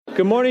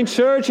Good morning,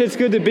 church. It's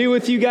good to be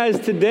with you guys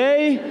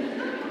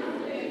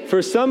today.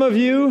 For some of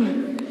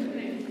you,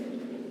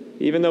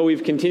 even though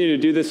we've continued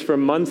to do this for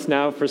months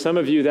now, for some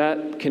of you,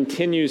 that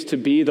continues to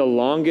be the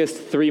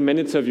longest 3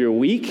 minutes of your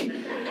week,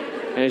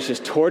 and it's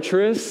just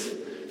torturous.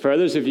 For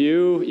others of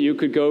you, you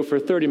could go for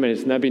 30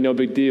 minutes, and that'd be no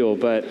big deal.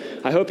 But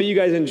I hope that you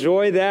guys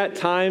enjoy that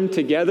time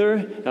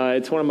together.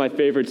 It's one of my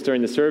favorites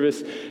during the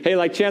service. Hey,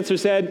 like Chancellor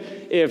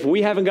said, if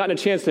we haven't gotten a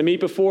chance to meet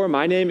before,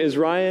 my name is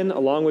Ryan,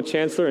 along with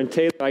Chancellor and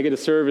Taylor. I get to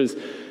serve as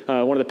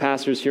one of the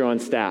pastors here on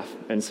staff.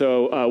 And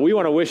so we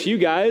want to wish you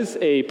guys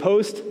a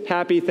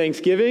post-happy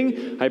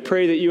Thanksgiving. I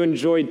pray that you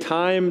enjoyed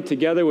time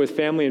together with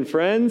family and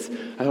friends.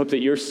 I hope that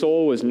your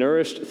soul was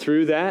nourished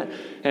through that.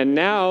 And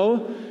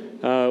now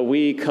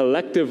we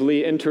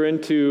collectively enter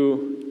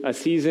into a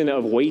season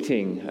of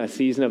waiting, a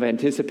season of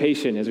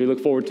anticipation as we look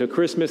forward to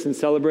Christmas and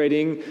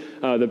celebrating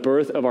the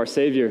birth of our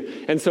Savior.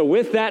 And so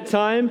with that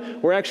time,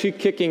 we're actually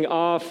kicking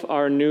off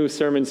our new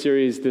sermon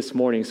series this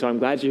morning. So I'm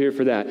glad you're here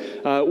for that.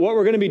 What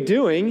we're going to be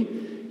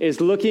doing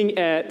is looking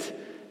at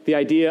the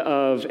idea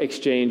of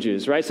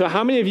exchanges, right? So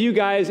how many of you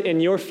guys in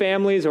your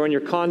families or in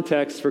your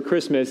context for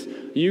Christmas,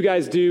 you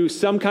guys do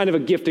some kind of a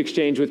gift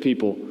exchange with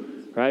people?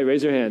 Right?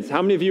 Raise your hands.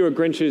 How many of you are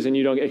Grinches and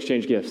you don't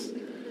exchange gifts?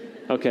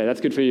 Okay,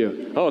 that's good for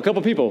you. Oh, a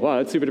couple people. Wow,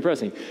 that's super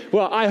depressing.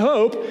 Well, I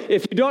hope,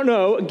 if you don't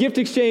know, gift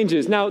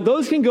exchanges. Now,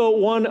 those can go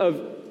one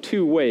of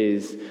two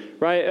ways,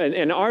 right?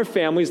 And our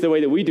families, the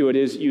way that we do it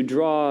is you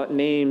draw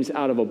names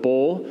out of a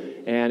bowl,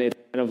 and it's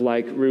kind of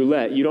like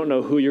roulette. You don't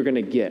know who you're going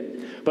to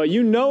get. But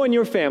you know in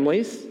your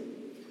families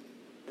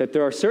that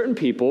there are certain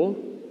people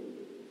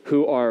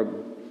who are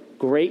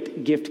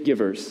great gift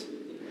givers.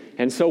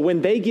 And so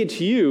when they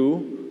get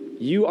you,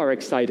 you are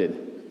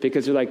excited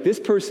because you're like, this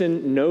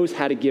person knows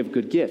how to give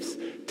good gifts.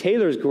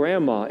 Taylor's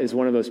grandma is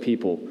one of those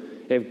people.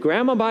 If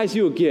grandma buys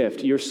you a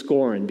gift, you're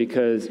scoring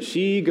because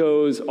she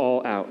goes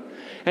all out.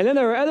 And then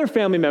there are other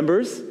family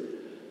members,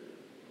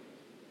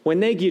 when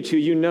they get you,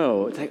 you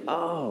know, it's like,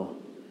 oh,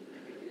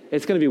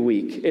 it's going to be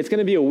weak. It's going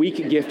to be a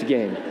weak gift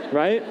game,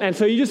 right? And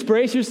so you just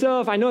brace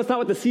yourself. I know it's not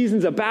what the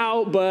season's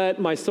about,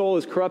 but my soul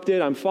is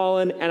corrupted, I'm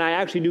fallen, and I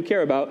actually do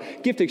care about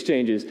gift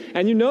exchanges.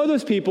 And you know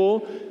those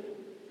people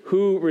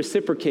who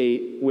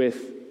reciprocate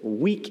with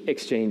weak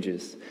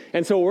exchanges.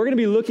 And so what we're going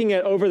to be looking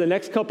at over the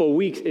next couple of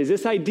weeks is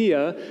this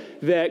idea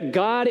that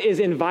God is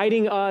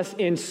inviting us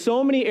in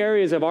so many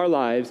areas of our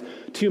lives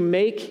to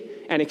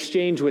make an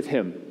exchange with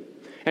him.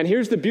 And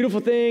here's the beautiful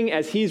thing,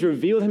 as he's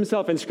revealed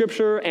himself in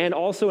Scripture and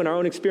also in our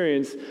own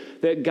experience,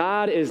 that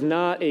God is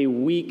not a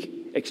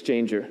weak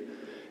exchanger.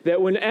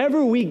 That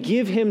whenever we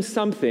give him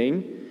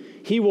something,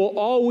 he will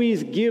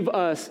always give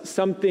us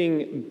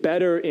something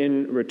better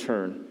in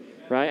return.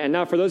 Right? And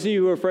now for those of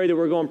you who are afraid that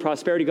we're going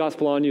prosperity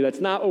gospel on you, that's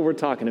not what we're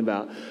talking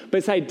about. But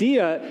it's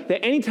idea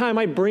that anytime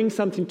I bring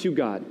something to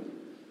God,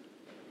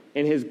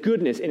 in his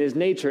goodness, in his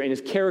nature, in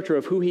his character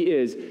of who he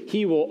is,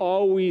 he will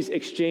always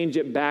exchange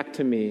it back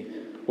to me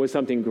with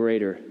something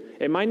greater.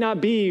 It might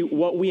not be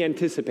what we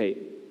anticipate,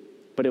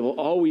 but it will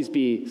always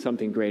be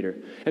something greater.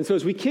 And so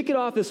as we kick it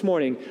off this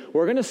morning,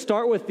 we're going to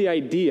start with the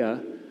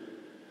idea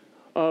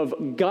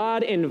of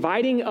God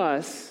inviting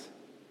us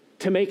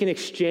to make an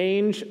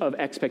exchange of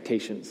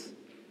expectations.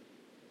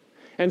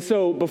 And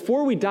so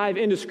before we dive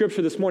into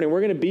Scripture this morning,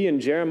 we're going to be in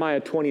Jeremiah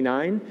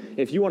 29.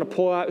 If you want to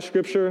pull out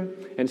Scripture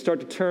and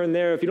start to turn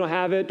there, if you don't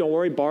have it, don't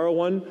worry, borrow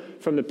one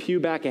from the pew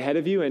back ahead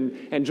of you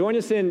and join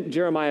us in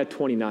Jeremiah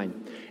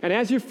 29. And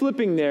as you're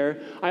flipping there,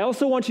 I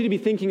also want you to be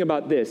thinking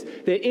about this,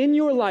 that in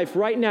your life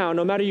right now,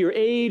 no matter your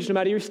age, no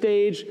matter your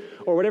stage,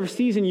 or whatever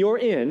season you're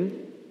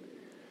in,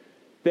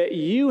 that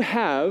you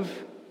have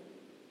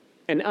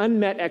an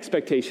unmet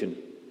expectation.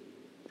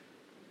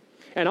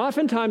 And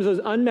oftentimes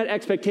those unmet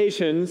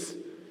expectations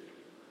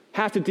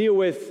have to deal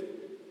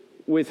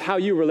with how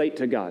you relate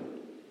to God.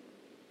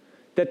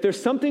 That there's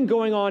something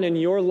going on in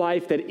your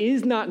life that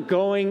is not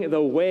going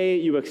the way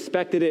you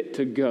expected it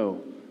to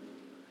go.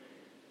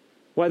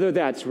 Whether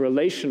that's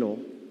relational,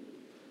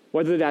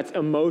 whether that's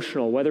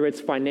emotional, whether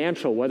it's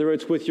financial, whether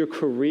it's with your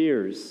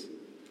careers.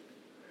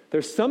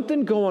 There's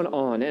something going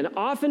on, and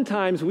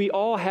oftentimes we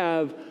all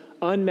have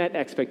unmet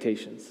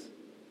expectations.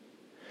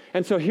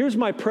 And so here's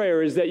my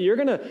prayer is that you're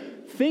going to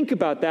think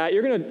about that.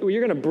 You're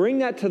going to bring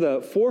that to the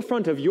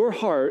forefront of your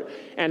heart.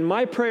 And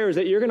my prayer is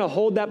that you're going to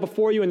hold that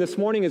before you. And this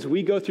morning as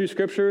we go through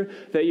Scripture,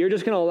 that you're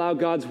just going to allow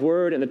God's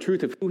word and the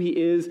truth of who he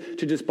is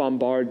to just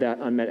bombard that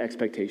unmet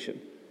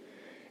expectation.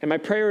 And my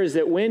prayer is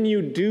that when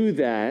you do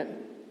that,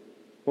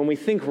 when we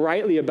think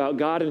rightly about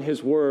God and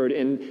his word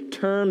in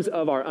terms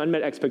of our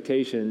unmet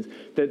expectations,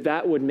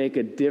 that would make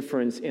a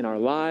difference in our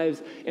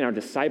lives, in our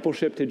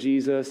discipleship to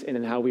Jesus, and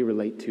in how we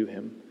relate to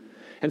him.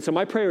 And so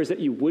my prayer is that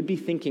you would be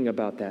thinking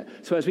about that.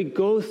 So as we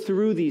go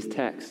through these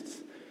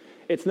texts,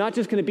 it's not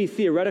just going to be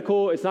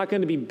theoretical, it's not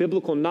going to be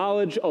biblical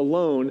knowledge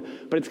alone,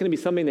 but it's going to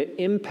be something that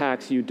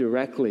impacts you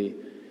directly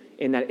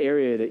in that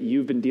area that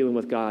you've been dealing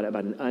with God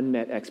about an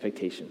unmet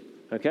expectation.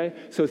 Okay?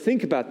 So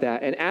think about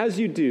that. And as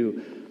you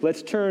do,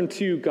 let's turn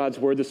to God's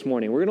word this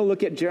morning. We're going to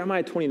look at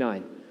Jeremiah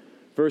 29,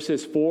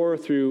 verses 4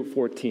 through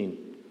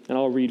 14. And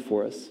I'll read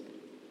for us.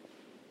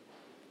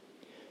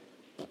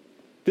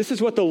 This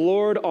is what the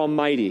Lord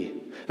Almighty,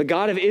 the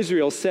God of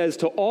Israel, says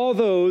to all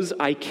those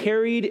I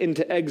carried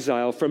into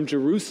exile from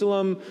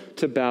Jerusalem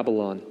to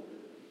Babylon.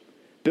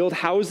 Build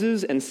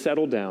houses and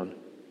settle down.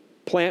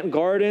 Plant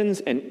gardens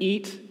and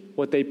eat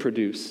what they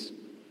produce.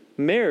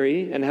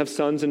 Marry and have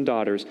sons and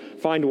daughters.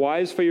 Find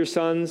wives for your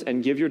sons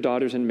and give your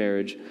daughters in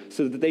marriage,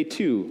 so that they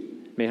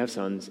too may have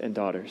sons and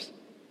daughters.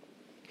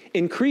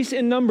 Increase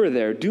in number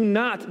there, do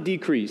not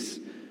decrease.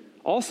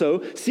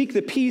 Also, seek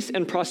the peace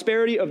and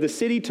prosperity of the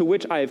city to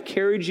which I have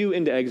carried you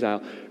into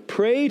exile.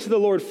 Pray to the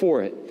Lord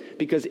for it,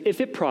 because if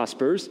it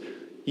prospers,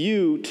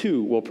 you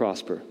too will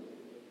prosper.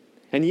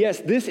 And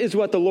yes, this is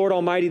what the Lord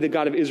Almighty, the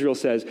God of Israel,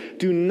 says.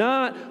 Do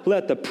not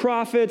let the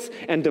prophets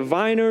and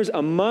diviners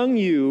among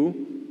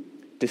you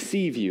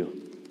deceive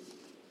you.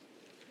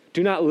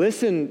 Do not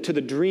listen to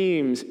the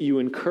dreams you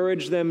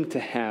encourage them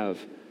to have.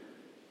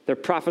 They're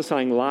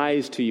prophesying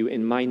lies to you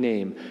in my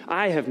name.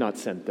 I have not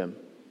sent them,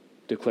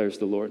 declares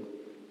the Lord.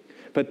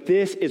 But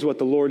this is what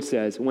the Lord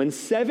says. When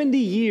 70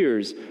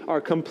 years are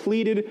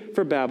completed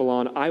for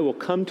Babylon, I will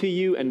come to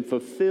you and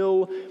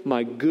fulfill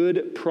my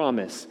good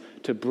promise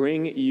to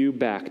bring you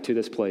back to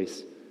this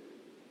place.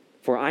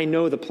 For I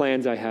know the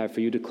plans I have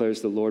for you,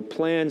 declares the Lord,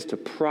 plans to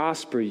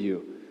prosper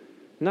you,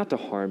 not to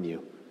harm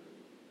you,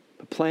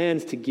 but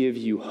plans to give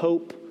you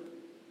hope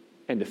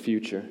and a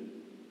future.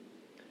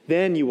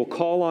 Then you will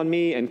call on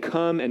me and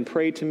come and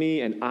pray to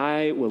me, and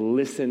I will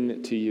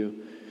listen to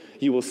you.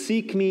 You will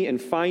seek me and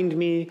find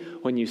me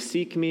when you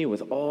seek me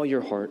with all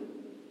your heart.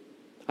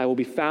 I will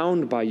be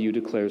found by you,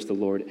 declares the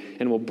Lord,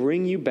 and will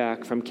bring you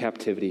back from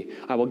captivity.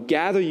 I will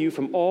gather you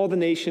from all the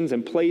nations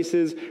and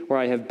places where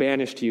I have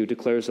banished you,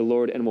 declares the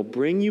Lord, and will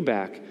bring you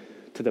back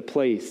to the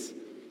place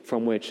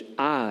from which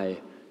I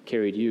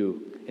carried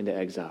you into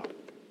exile.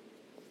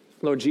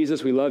 Lord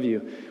Jesus, we love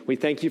you. We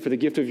thank you for the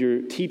gift of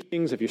your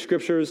teachings, of your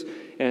scriptures.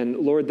 And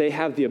Lord, they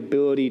have the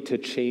ability to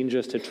change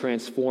us, to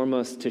transform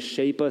us, to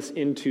shape us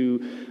into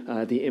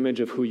the image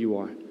of who you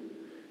are.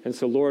 And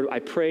so, Lord, I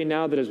pray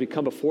now that as we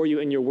come before you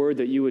in your word,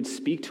 that you would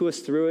speak to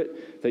us through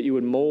it, that you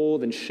would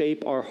mold and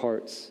shape our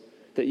hearts,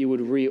 that you would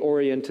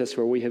reorient us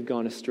where we have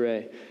gone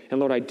astray. And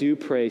Lord, I do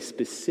pray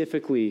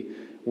specifically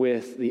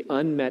with the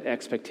unmet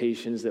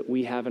expectations that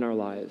we have in our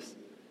lives.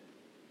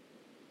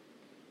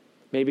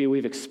 Maybe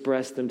we've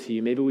expressed them to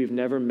you. Maybe we've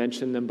never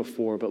mentioned them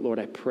before. But Lord,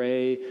 I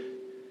pray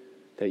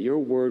that your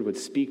word would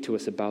speak to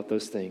us about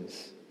those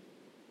things,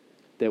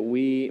 that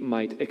we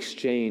might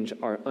exchange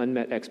our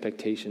unmet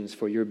expectations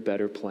for your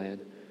better plan.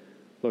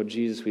 Lord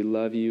Jesus, we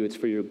love you. It's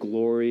for your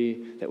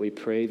glory that we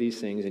pray these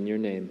things in your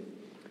name.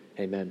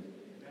 Amen.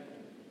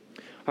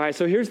 All right,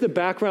 so here's the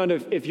background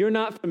of if you're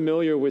not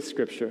familiar with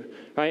Scripture.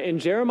 Right? In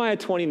Jeremiah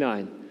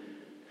 29,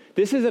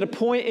 this is at a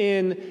point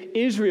in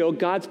Israel,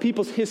 God's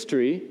people's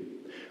history,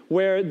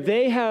 where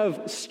they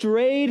have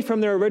strayed from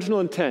their original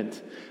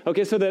intent.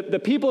 Okay, so the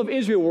people of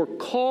Israel were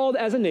called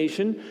as a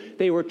nation.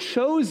 They were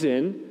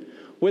chosen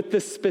with the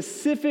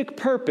specific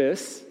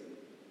purpose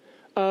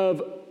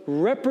of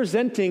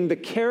representing the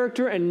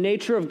character and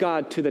nature of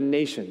God to the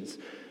nations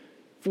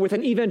with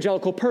an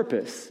evangelical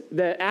purpose.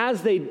 That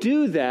as they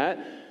do that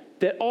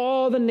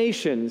all the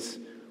nations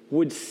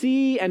would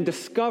see and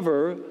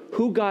discover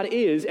who God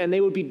is, and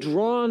they would be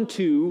drawn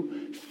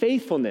to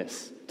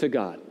faithfulness to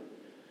God.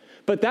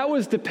 But that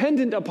was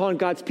dependent upon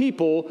God's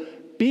people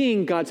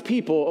being God's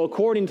people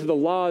according to the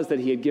laws that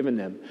he had given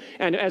them.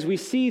 And as we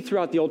see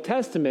throughout the Old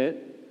Testament,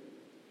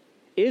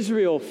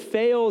 Israel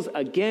fails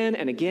again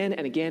and again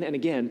and again and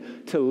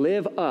again to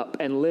live up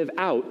and live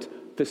out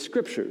the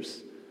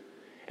scriptures.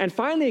 And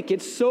finally, it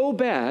gets so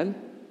bad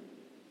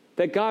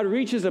that God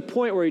reaches a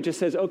point where he just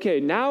says, okay,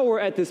 now we're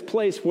at this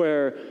place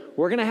where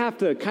we're going to have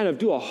to kind of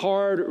do a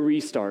hard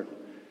restart.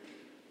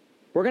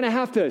 We're going to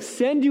have to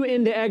send you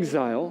into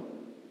exile.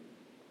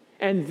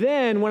 And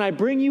then when I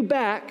bring you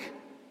back,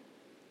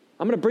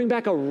 I'm going to bring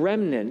back a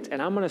remnant,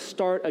 and I'm going to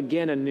start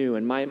again anew.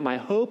 And my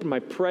hope and my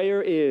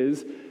prayer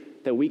is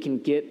that we can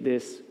get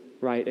this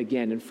right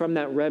again. And from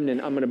that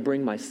remnant, I'm going to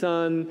bring my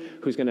son,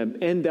 who's going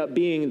to end up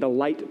being the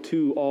light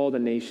to all the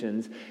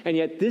nations. And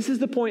yet this is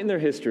the point in their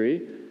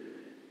history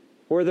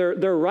where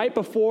they're right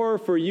before,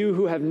 for you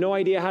who have no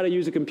idea how to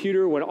use a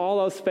computer, when all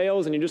else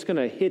fails and you're just going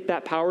to hit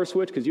that power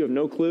switch because you have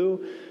no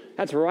clue.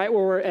 That's right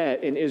where we're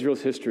at in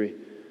Israel's history.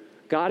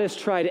 God has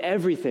tried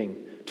everything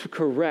to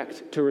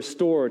correct, to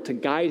restore, to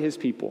guide his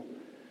people.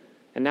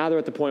 And now they're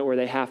at the point where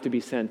they have to be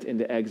sent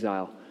into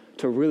exile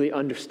to really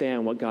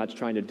understand what God's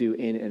trying to do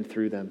in and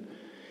through them.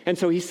 And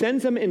so he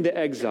sends them into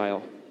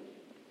exile.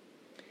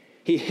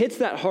 He hits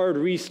that hard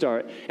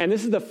restart. And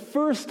this is the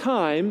first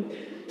time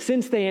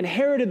since they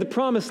inherited the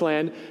promised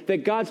land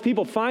that God's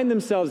people find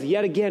themselves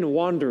yet again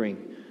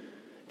wandering.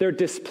 They're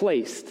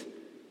displaced.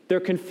 They're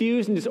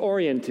confused and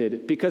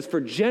disoriented because for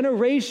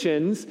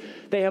generations,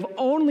 they have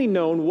only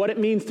known what it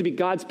means to be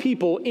God's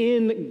people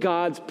in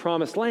God's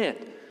promised land.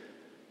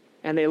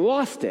 And they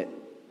lost it.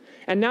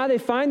 And now they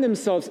find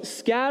themselves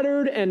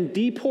scattered and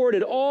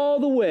deported all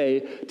the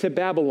way to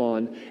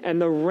Babylon.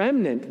 And the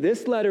remnant,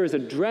 this letter is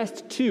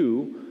addressed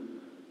to,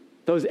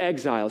 those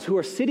exiles who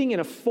are sitting in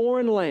a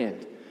foreign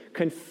land,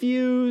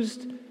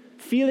 confused,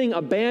 feeling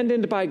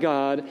abandoned by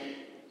God,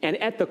 and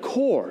at the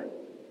core,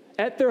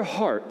 at their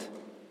heart,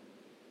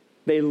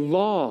 they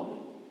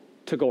long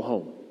to go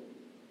home.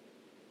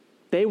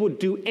 They will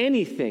do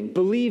anything,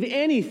 believe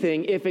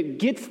anything, if it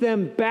gets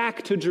them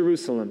back to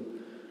Jerusalem.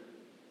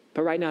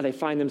 But right now they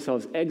find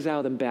themselves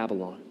exiled in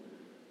Babylon.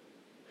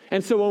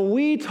 And so when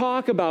we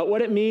talk about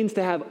what it means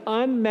to have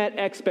unmet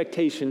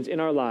expectations in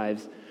our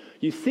lives,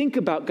 you think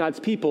about God's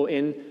people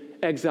in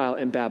exile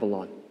in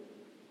Babylon.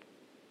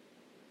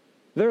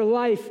 Their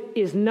life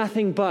is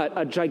nothing but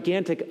a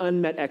gigantic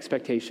unmet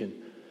expectation.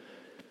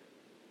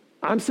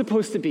 I'm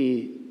supposed to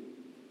be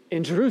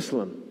in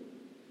Jerusalem.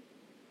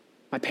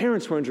 My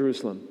parents were in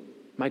Jerusalem.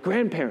 My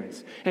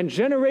grandparents and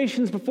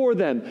generations before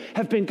them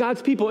have been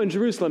God's people in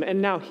Jerusalem,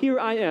 and now here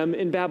I am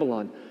in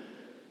Babylon.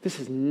 This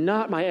is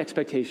not my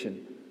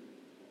expectation.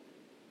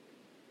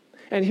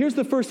 And here's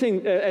the first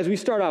thing as we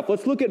start off.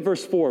 Let's look at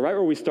verse 4, right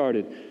where we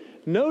started.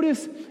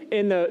 Notice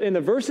in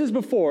the verses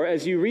before,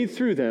 as you read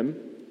through them,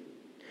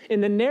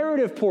 in the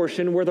narrative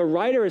portion where the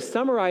writer is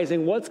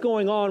summarizing what's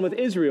going on with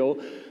Israel,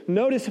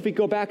 notice if we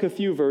go back a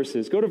few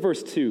verses. Go to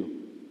verse 2.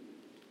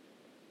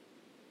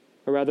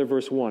 Or rather,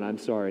 verse 1, I'm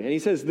sorry. And he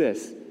says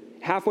this,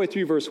 halfway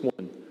through verse 1.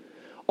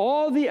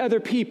 All the other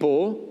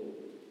people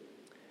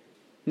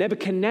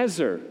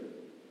Nebuchadnezzar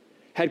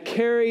had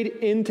carried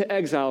into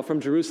exile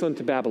from Jerusalem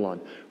to Babylon.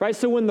 Right?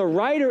 So when the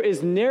writer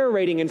is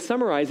narrating and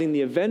summarizing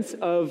the events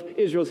of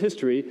Israel's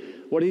history,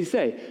 what does he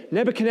say?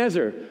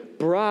 Nebuchadnezzar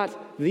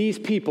brought these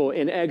people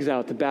in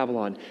exile to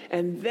Babylon.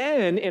 And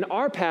then in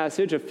our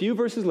passage, a few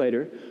verses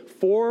later,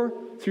 4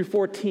 through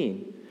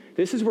 14,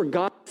 this is where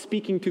God is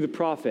speaking to the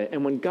prophet.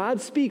 And when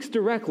God speaks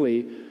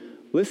directly,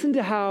 listen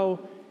to how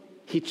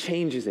he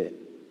changes it.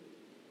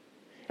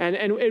 And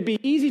it'd be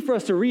easy for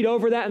us to read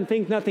over that and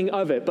think nothing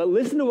of it. But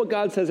listen to what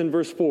God says in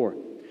verse 4.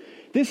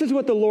 This is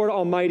what the Lord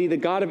Almighty, the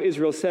God of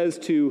Israel, says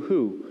to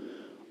who?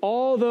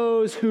 All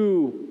those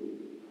who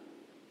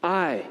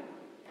I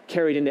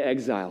carried into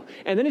exile.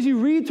 And then as you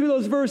read through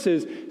those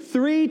verses,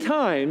 3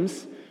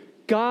 times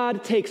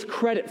God takes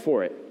credit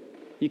for it.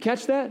 You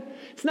catch that?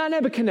 It's not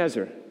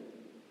Nebuchadnezzar.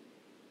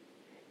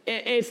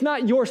 It's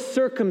not your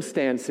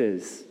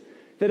circumstances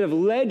that have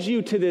led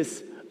you to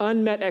this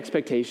unmet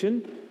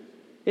expectation.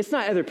 It's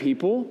not other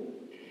people.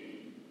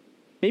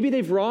 Maybe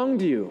they've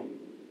wronged you.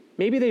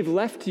 Maybe they've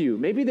left you.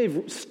 Maybe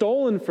they've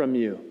stolen from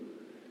you.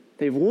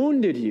 They've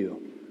wounded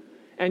you.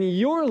 And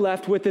you're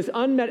left with this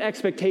unmet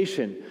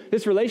expectation.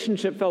 This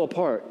relationship fell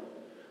apart.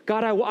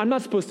 God, I'm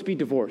not supposed to be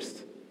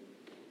divorced.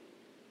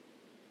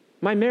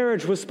 My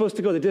marriage was supposed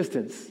to go the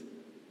distance.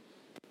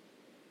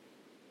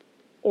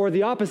 Or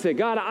the opposite.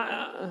 God,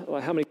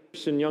 how many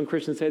young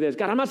Christians say this?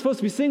 God, I'm not supposed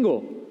to be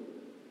single.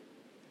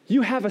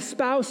 You have a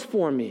spouse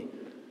for me.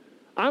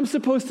 I'm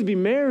supposed to be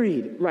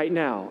married right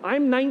now.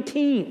 I'm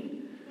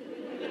 19.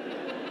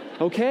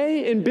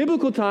 Okay? In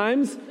biblical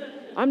times,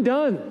 I'm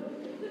done.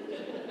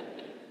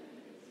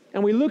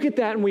 And we look at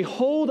that and we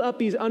hold up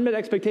these unmet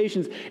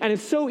expectations. And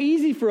it's so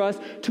easy for us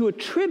to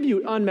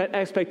attribute unmet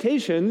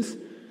expectations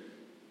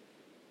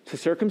to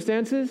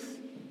circumstances,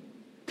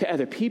 to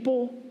other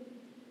people.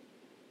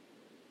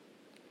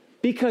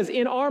 Because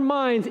in our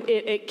minds,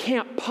 it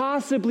can't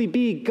possibly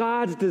be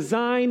God's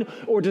design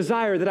or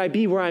desire that I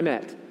be where I'm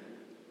at.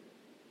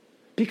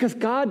 Because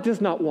God does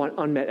not want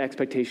unmet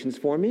expectations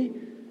for me.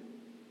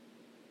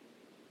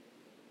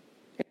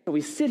 And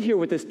we sit here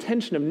with this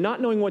tension of not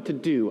knowing what to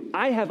do.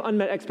 I have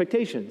unmet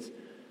expectations.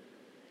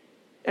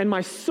 And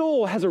my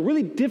soul has a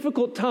really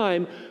difficult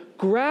time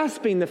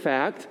grasping the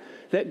fact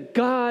that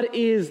God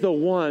is the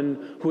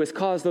one who has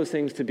caused those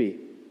things to be.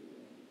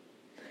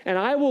 And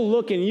I will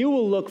look and you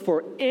will look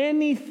for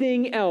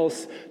anything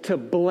else to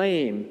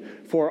blame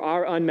for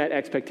our unmet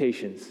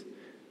expectations.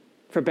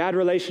 For bad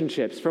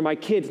relationships, for my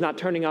kids not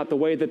turning out the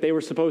way that they were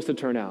supposed to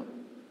turn out.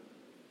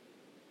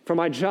 For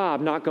my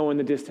job not going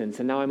the distance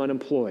and now I'm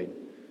unemployed.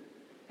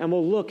 And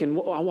we'll look and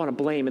I want to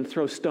blame and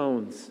throw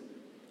stones.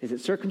 Is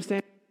it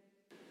circumstance?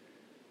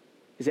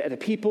 Is it other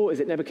people? Is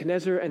it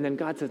Nebuchadnezzar? And then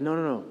God says,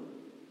 no.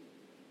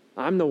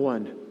 I'm the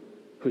one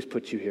who's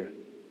put you here.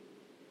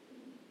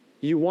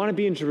 You want to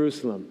be in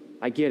Jerusalem.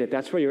 I get it.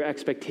 That's where your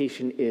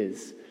expectation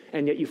is.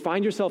 And yet you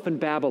find yourself in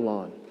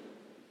Babylon.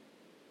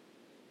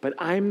 But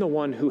I'm the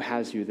one who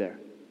has you there.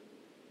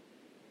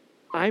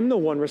 I'm the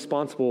one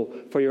responsible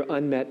for your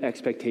unmet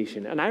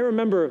expectation. And I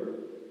remember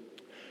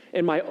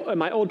in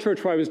my old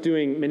church where I was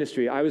doing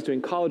ministry, I was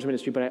doing college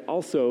ministry, but I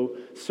also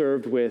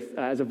served with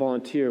as a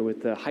volunteer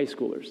with the high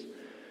schoolers.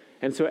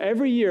 And so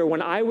every year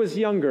when I was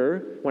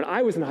younger, when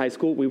I was in high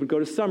school, we would go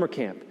to summer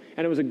camp.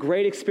 And it was a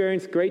great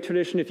experience, great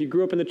tradition. If you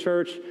grew up in the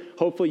church,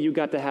 hopefully you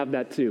got to have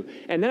that too.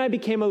 And then I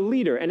became a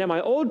leader. And at my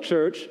old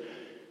church,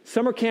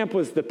 summer camp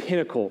was the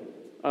pinnacle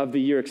of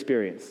the year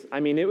experience. I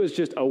mean, it was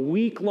just a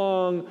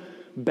week-long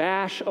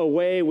bash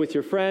away with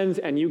your friends,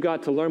 and you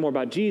got to learn more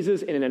about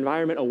Jesus in an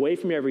environment away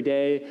from you every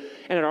day.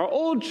 And at our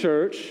old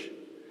church,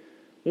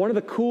 one of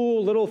the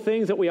cool little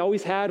things that we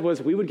always had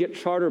was we would get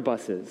charter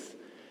buses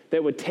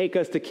that would take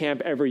us to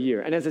camp every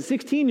year. And as a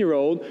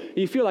 16-year-old,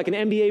 you feel like an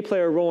NBA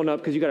player rolling up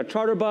because you got a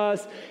charter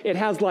bus. It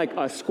has like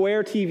a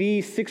square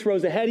TV 6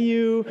 rows ahead of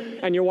you,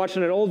 and you're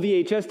watching an old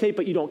VHS tape,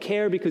 but you don't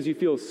care because you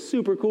feel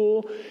super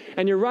cool.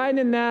 And you're riding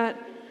in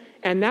that,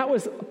 and that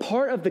was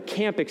part of the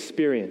camp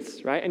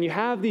experience, right? And you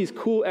have these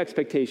cool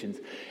expectations.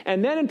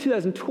 And then in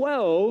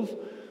 2012,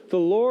 the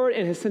Lord,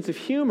 in his sense of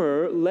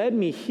humor, led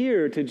me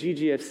here to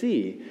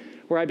GGFC,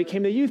 where I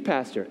became the youth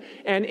pastor.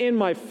 And in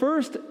my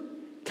first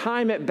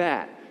time at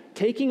bat,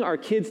 taking our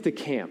kids to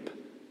camp,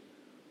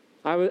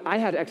 I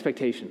had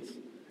expectations.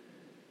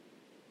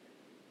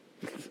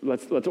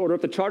 Let's order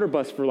up the charter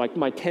bus for like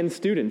my 10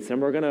 students,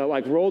 and we're gonna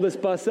like roll this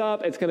bus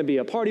up. It's gonna be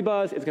a party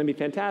bus. It's gonna be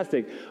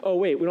fantastic. Oh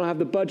wait, we don't have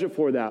the budget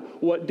for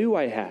that. What do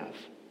I have?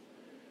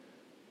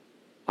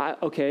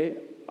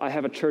 I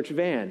have a church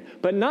van,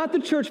 but not the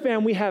church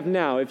van we have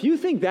now. If you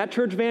think that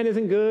church van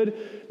isn't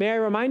good, may I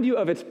remind you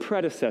of its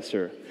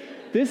predecessor.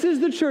 This is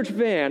the church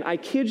van. I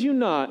kid you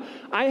not.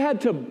 I had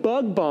to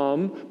bug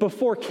bomb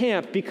before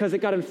camp because it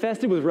got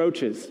infested with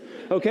roaches,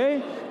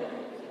 okay?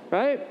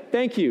 Right?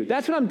 Thank you.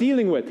 That's what I'm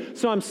dealing with.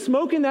 So I'm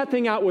smoking that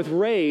thing out with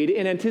Raid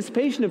in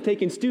anticipation of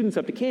taking students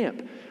up to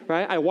camp,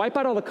 right? I wipe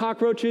out all the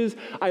cockroaches,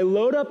 I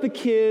load up the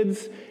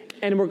kids,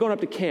 and we're going up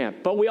to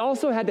camp. But we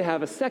also had to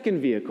have a second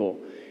vehicle.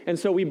 And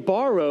so we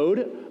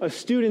borrowed a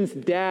student's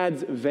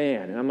dad's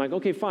van. And I'm like,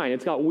 okay, fine.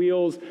 It's got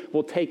wheels.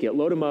 We'll take it.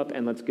 Load them up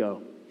and let's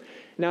go.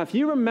 Now, if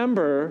you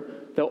remember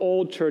the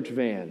old church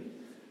van,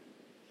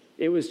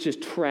 it was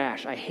just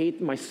trash.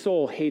 My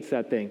soul hates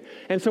that thing.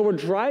 And so we're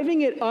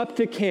driving it up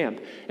to camp,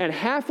 and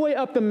halfway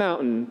up the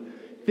mountain,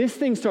 this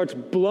thing starts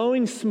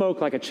blowing smoke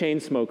like a chain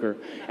smoker.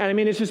 And I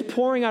mean, it's just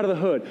pouring out of the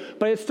hood.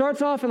 But it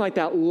starts off in like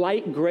that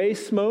light gray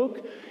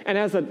smoke. And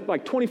as a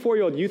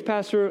 24-year-old youth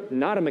pastor,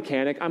 not a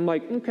mechanic, I'm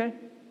like, okay,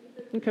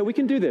 we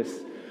can do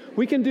this.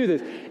 We can do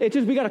this. It's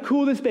just, we got to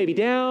cool this baby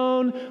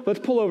down. Let's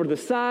pull over to the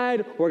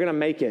side. We're going to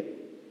make it.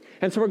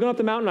 And so we're going up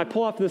the mountain, I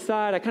pull off to the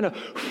side,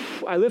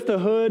 I lift the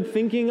hood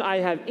thinking I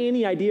have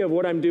any idea of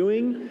what I'm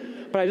doing,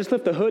 but I just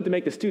lift the hood to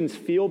make the students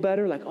feel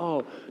better, like,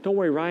 oh, don't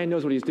worry, Ryan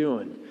knows what he's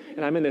doing.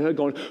 And I'm in the hood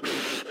going,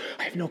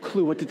 I have no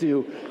clue what to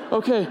do.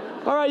 Okay,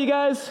 all right, you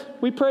guys,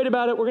 we prayed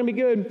about it, we're going to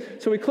be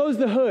good. So we close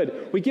the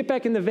hood, we get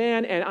back in the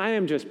van, and I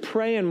am just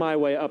praying my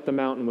way up the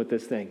mountain with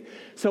this thing.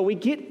 So we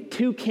get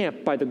to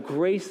camp by the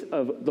grace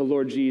of the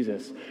Lord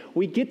Jesus.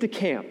 We get to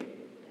camp.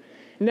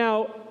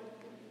 Now,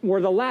 we're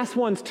the last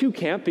ones to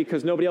camp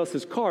because nobody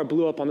else's car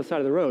blew up on the side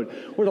of the road.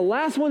 We're the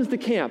last ones to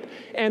camp.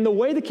 And the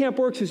way the camp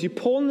works is you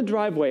pull in the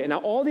driveway, and now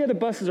all the other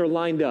buses are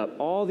lined up.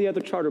 All the other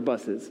charter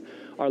buses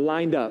are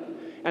lined up.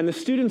 And the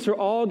students are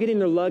all getting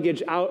their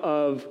luggage out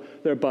of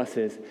their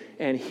buses.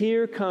 And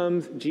here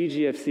comes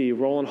GGFC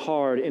rolling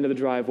hard into the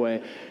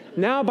driveway.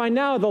 By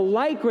now, the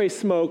light gray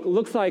smoke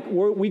looks like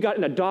we got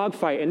in a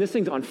dogfight, and this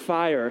thing's on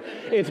fire.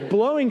 It's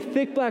blowing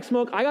thick black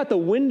smoke. I got the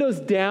windows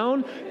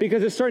down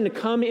because it's starting to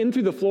come in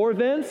through the floor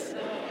vents.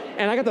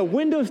 And I got the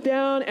windows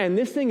down, and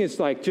this thing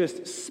is like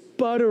just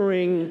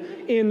sputtering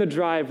in the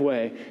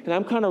driveway. And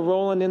I'm kind of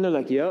rolling in there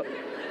like, yep.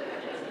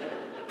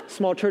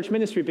 Small church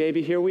ministry,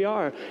 baby, here we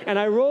are. And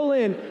I roll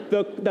in,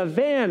 the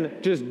van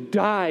just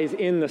dies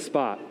in the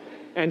spot.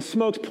 And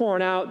smoke's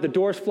pouring out, the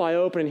doors fly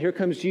open, and here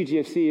comes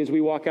GGFC as we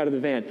walk out of the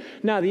van.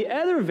 Now, the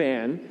other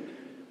van,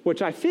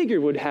 which I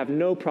figured would have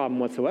no problem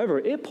whatsoever,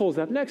 it pulls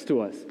up next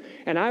to us.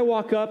 And I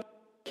walk up,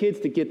 kids,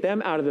 to get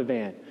them out of the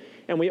van.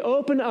 And we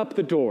open up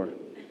the door.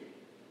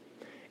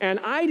 And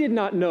I did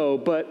not know,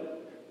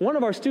 but one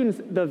of our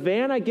students, the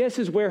van, I guess,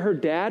 is where her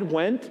dad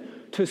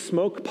went to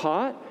smoke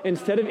pot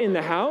instead of in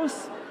the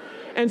house.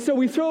 And so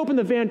we throw open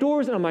the van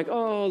doors, and I'm like,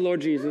 oh,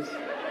 Lord Jesus.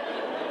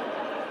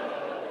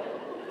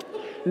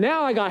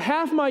 Now I got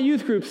half my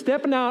youth group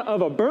stepping out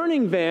of a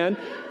burning van.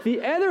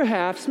 The other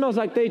half smells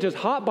like they just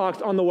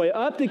hotboxed on the way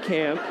up to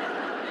camp.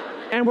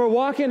 And we're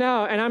walking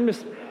out, and I'm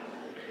just...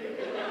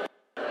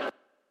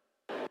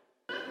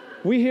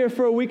 We here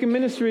for a week of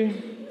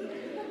ministry.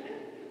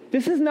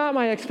 This is not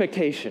my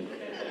expectation.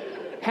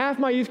 Half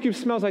my youth group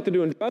smells like they're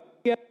doing drugs.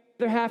 The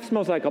other half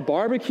smells like a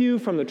barbecue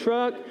from the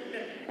truck.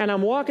 And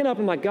I'm walking up,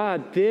 and I'm like,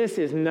 God, this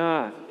is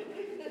not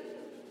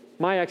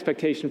my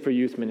expectation for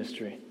youth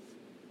ministry.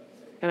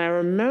 And I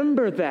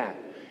remember that.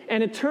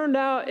 And it turned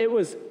out it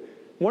was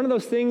one of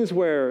those things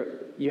where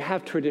you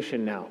have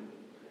tradition now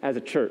as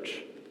a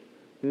church.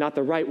 Not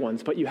the right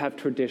ones, but you have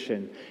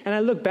tradition. And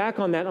I look back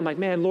on that, and I'm like,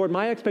 man, Lord,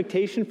 my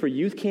expectation for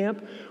youth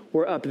camp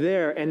were up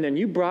there, and then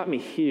you brought me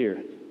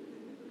here.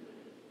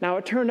 Now,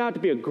 it turned out to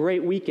be a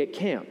great week at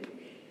camp.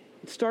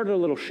 It started a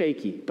little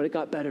shaky, but it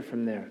got better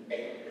from there.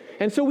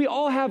 And so we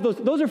all have those.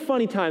 Those are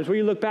funny times where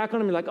you look back on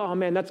them and you're like, oh,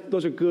 man,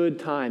 those are good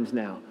times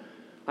now.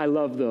 I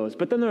love those.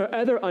 But then there are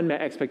other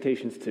unmet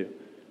expectations too.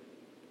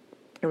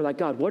 And we're like,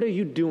 God, what are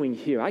you doing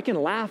here? I can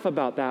laugh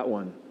about that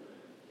one,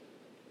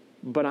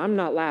 but I'm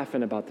not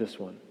laughing about this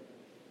one.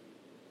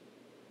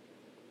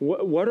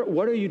 What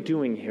are you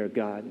doing here,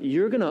 God?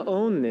 You're going to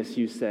own this,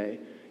 you say.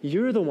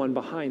 You're the one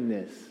behind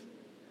this.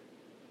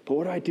 But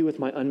what do I do with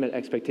my unmet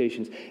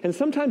expectations? And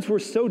sometimes we're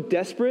so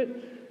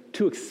desperate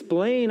to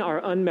explain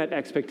our unmet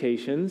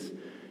expectations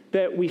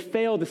that we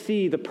fail to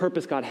see the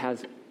purpose God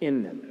has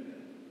in them.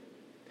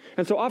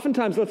 And so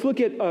oftentimes, let's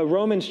look at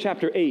Romans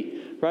chapter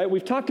 8, right?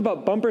 We've talked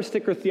about bumper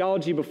sticker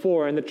theology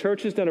before, and the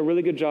church has done a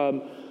really good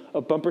job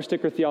of bumper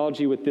sticker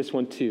theology with this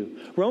one too.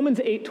 Romans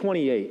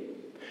 8:28.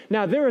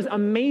 Now, there is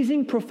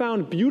amazing,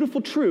 profound,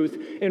 beautiful truth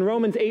in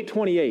Romans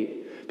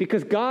 8:28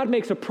 because God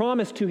makes a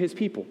promise to his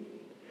people.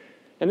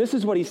 And this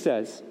is what he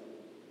says.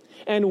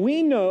 And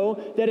we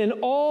know that in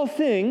all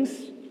things,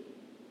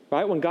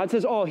 right? When God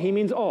says all, he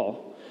means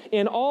all.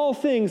 In all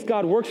things,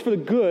 God works for the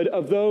good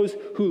of those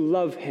who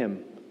love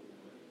him,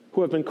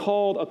 who have been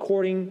called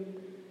according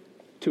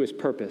to his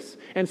purpose.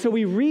 And so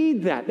we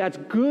read that. That's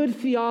good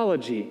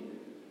theology,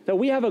 that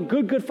we have a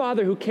good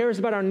Father who cares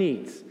about our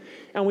needs.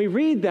 And we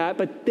read that,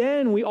 but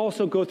then we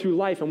also go through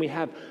life and we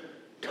have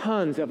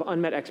tons of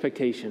unmet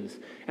expectations.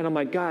 And I'm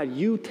like, God,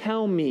 you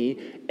tell me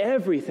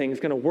everything's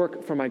going to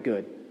work for my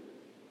good.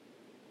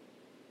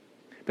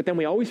 But then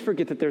we always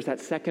forget that there's that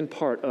second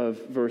part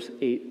of verse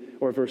 8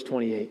 or verse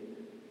 28.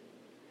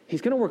 He's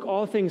going to work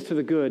all things to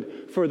the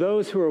good for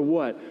those who are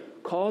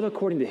what? Called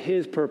according to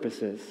his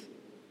purposes.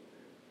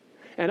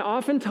 And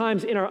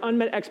oftentimes in our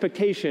unmet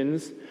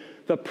expectations,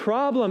 the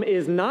problem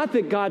is not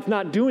that God's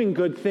not doing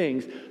good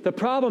things. The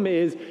problem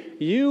is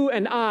you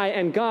and I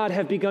and God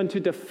have begun to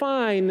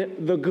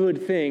define the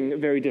good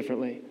thing very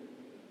differently.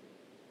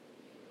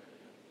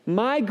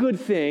 My good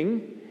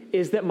thing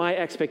is that my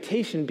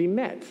expectation be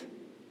met.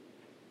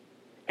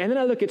 And then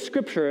I look at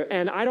Scripture,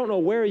 and I don't know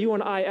where you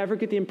and I ever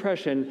get the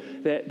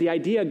impression that the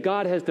idea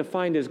God has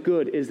defined as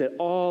good is that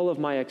all of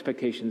my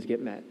expectations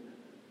get met.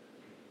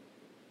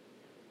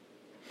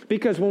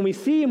 Because when we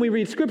see and we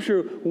read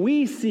Scripture,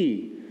 we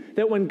see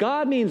that when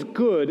God means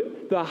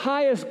good, the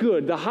highest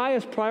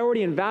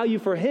priority and value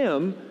for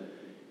him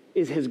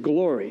is his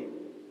glory.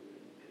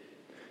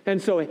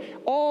 And so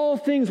all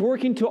things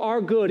working to our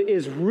good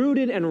is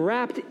rooted and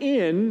wrapped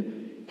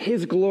in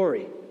his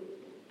glory.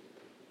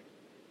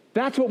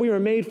 That's what we were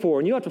made for.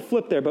 And you don't have to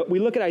flip there, but we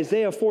look at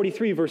Isaiah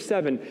 43, verse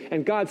 7,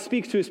 and God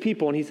speaks to his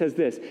people, and he says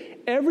this,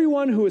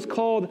 everyone who is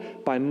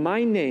called by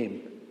my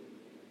name,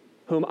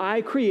 whom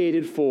I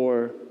created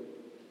for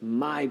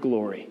my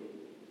glory.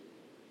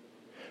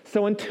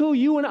 So until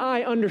you and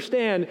I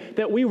understand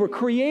that we were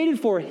created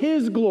for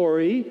his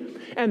glory,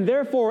 and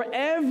therefore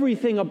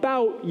everything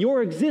about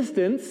your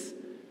existence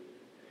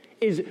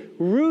is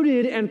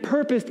rooted and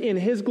purposed in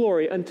his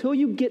glory, until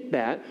you get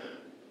that,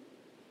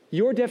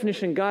 your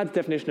definition, God's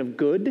definition of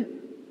good,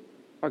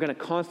 are going to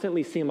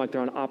constantly seem like they're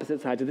on opposite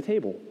sides of the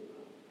table.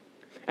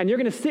 And you're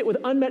going to sit with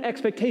unmet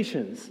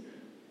expectations.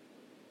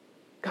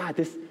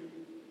 God,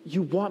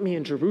 you want me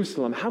in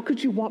Jerusalem. How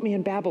could you want me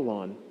in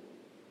Babylon?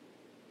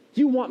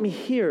 You want me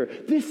here.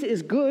 This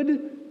is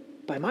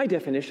good by my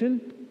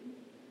definition.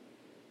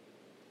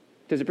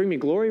 Does it bring me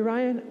glory,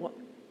 Ryan? Well,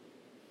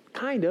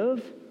 kind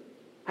of.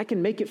 I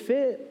can make it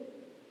fit.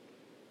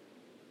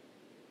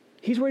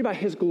 He's worried about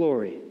his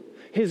glory.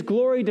 His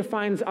glory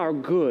defines our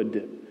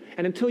good.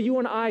 And until you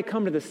and I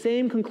come to the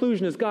same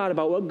conclusion as God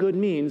about what good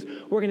means,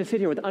 we're going to sit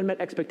here with unmet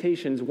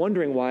expectations,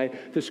 wondering why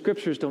the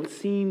Scriptures don't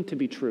seem to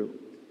be true.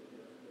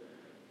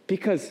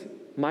 Because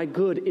my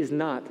good is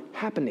not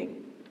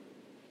happening.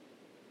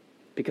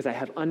 Because I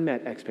have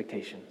unmet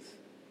expectations.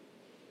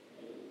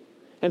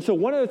 And so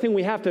one other thing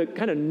we have to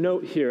kind of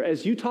note here,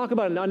 as you talk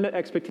about an unmet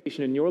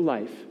expectation in your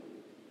life,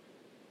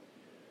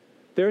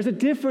 there's a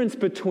difference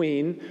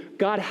between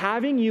God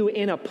having you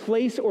in a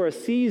place or a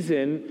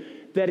season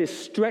that is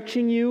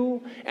stretching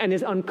you and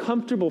is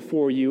uncomfortable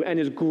for you and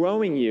is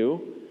growing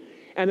you,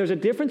 and there's a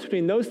difference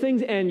between those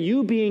things and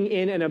you being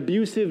in an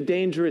abusive,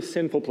 dangerous,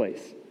 sinful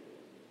place.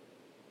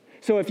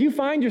 So if you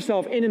find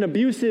yourself in an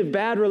abusive,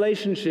 bad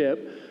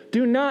relationship,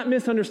 do not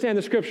misunderstand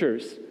the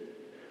Scriptures.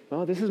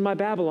 Well, this is my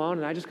Babylon,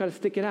 and I just got to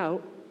stick it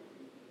out.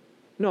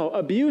 No,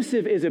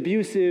 abusive is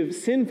abusive,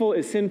 sinful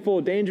is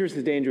sinful, dangerous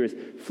is dangerous.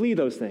 Flee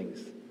those things.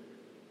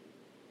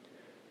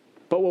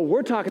 But what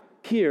we're talking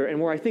about here,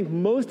 and where I think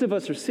most of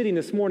us are sitting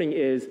this morning,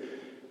 is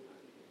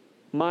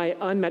my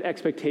unmet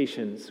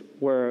expectations,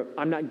 where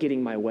I'm not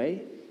getting my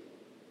way,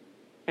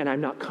 and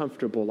I'm not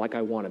comfortable like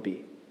I want to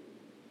be.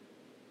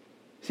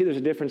 See, there's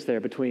a difference there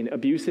between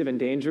abusive and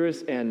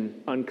dangerous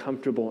and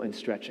uncomfortable and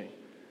stretching.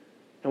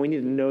 And we need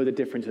to know the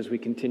difference as we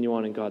continue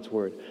on in God's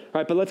word. All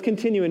right, but let's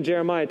continue in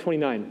Jeremiah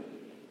 29.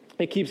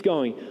 It keeps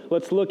going.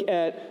 Let's look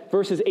at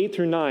verses 8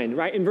 through 9,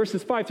 right? In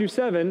verses 5 through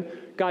 7,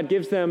 God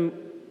gives them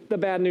the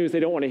bad news they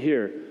don't want to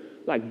hear.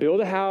 Like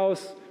build a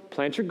house,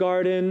 plant your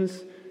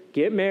gardens,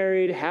 get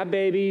married, have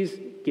babies,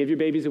 give your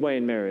babies away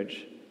in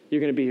marriage.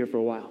 You're going to be here for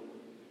a while.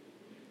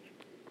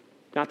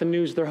 Not the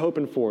news they're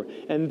hoping for.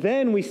 And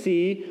then we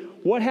see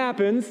what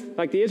happens,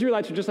 like the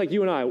Israelites are just like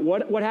you and I.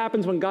 What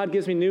happens when God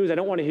gives me news I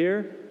don't want to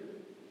hear?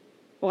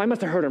 Well, I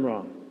must have heard him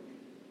wrong,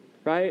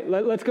 right?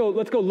 Let's go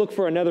look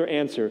for another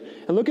answer.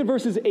 And look at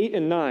verses 8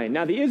 and 9.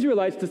 Now the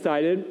Israelites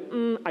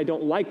decided, I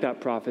don't like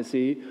that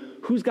prophecy.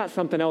 Who's got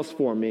something else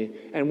for me?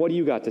 And what do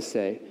you got to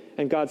say?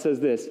 And God says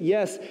this,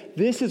 yes,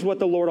 this is what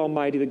the Lord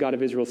Almighty, the God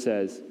of Israel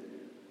says.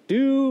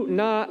 Do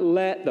not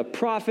let the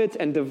prophets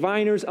and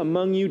diviners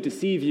among you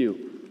deceive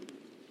you.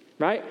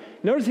 Right?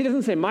 Notice he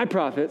doesn't say my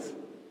prophets.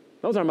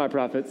 Those aren't my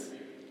prophets.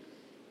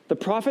 The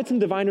prophets and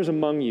diviners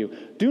among you.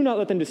 Do not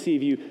let them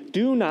deceive you.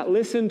 Do not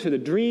listen to the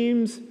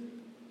dreams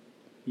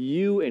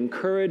you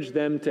encourage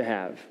them to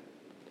have.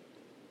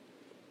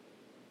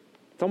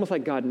 It's almost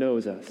like God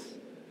knows us.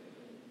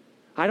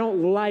 I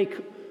don't like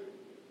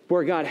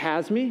where God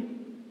has me.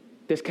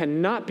 This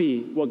cannot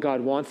be what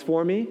God wants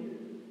for me.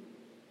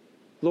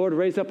 Lord,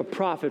 raise up a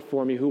prophet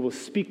for me who will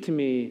speak to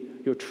me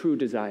your true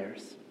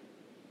desires.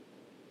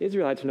 The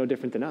Israelites are no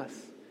different than us.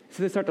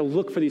 So they start to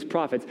look for these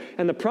prophets.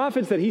 And the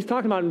prophets that he's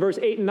talking about in verse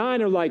 8 and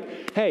 9 are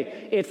like,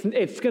 hey,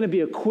 it's going to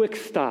be a quick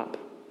stop,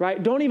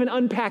 right? Don't even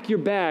unpack your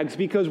bags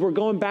because we're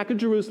going back to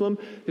Jerusalem.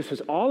 This was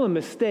all a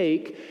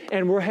mistake,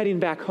 and we're heading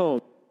back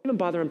home. Don't even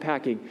bother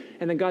unpacking.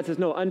 And then God says,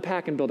 no,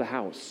 unpack and build a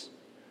house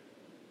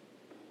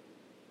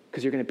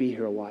because you're going to be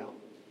here a while.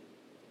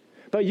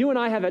 But you and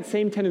I have that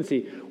same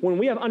tendency. When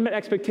we have unmet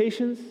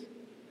expectations,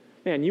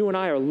 man, you and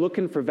I are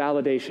looking for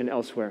validation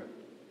elsewhere.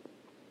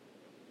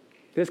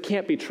 This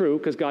can't be true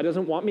because God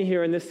doesn't want me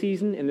here in this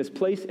season, in this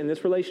place, in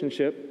this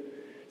relationship.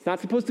 It's not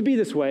supposed to be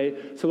this way.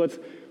 So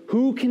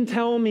who can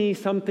tell me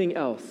something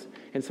else?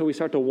 And so we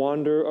start to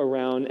wander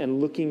around and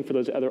looking for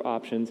those other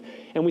options.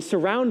 And we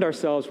surround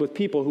ourselves with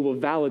people who will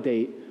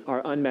validate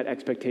our unmet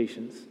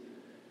expectations.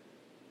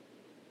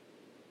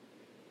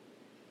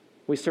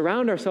 We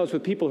surround ourselves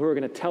with people who are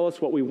going to tell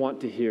us what we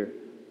want to hear. And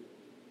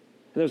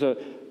there's a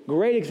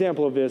great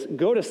example of this.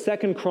 Go to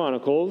 2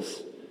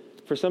 Chronicles.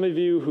 For some of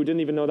you who didn't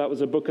even know that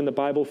was a book in the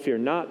Bible, fear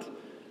not.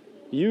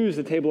 Use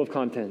the table of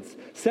contents.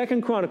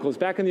 2 Chronicles,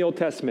 back in the Old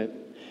Testament.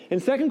 In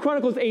 2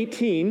 Chronicles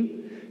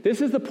 18, this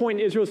is the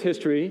point in Israel's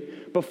history,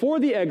 before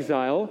the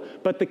exile,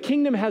 but the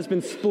kingdom has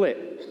been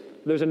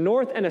split. There's a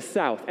north and a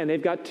south, and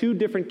they've got two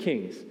different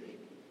kings.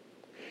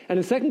 And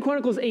in 2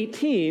 Chronicles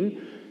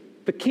 18,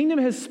 the kingdom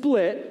has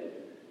split.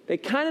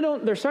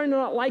 They're starting to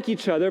not like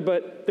each other,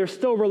 but they're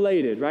still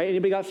related, right?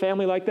 Anybody got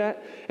family like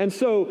that? And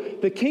so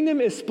the kingdom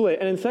is split.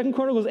 And in 2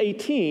 Chronicles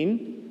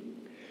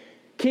 18,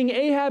 King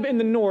Ahab in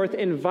the north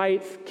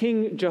invites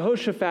King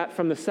Jehoshaphat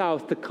from the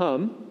south to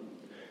come.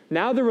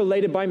 Now they're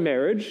related by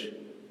marriage.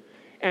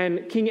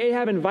 And King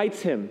Ahab invites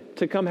him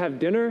to come have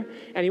dinner.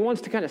 And he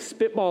wants to kind of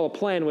spitball a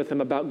plan with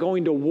him about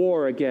going to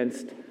war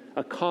against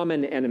a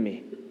common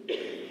enemy.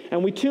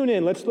 And we tune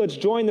in. Let's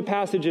join the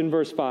passage in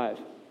verse 5.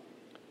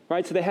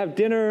 Right, so they have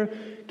dinner.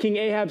 King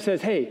Ahab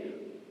says, hey,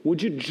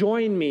 would you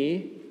join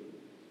me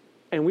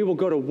and we will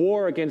go to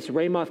war against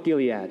Ramoth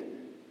Gilead?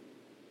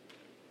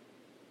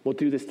 We'll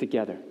do this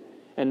together.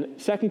 And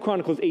 2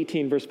 Chronicles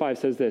 18, verse 5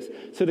 says this.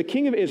 So the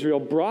king of Israel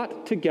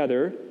brought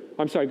together,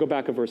 go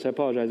back a verse, I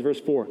apologize,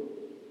 verse 4.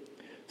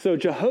 So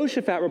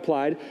Jehoshaphat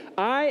replied,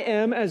 I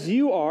am as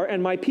you are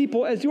and my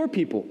people as your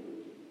people.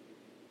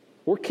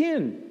 We're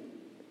kin.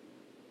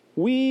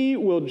 We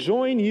will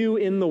join you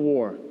in the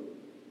war.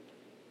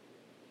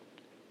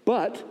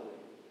 But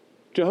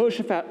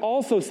Jehoshaphat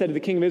also said to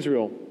the king of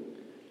Israel,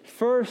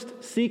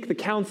 first seek the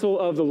counsel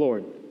of the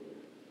Lord.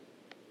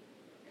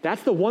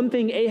 That's the one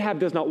thing Ahab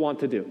does not want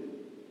to do.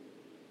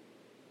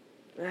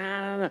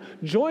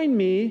 Join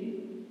me.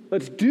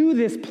 Let's do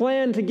this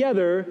plan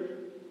together.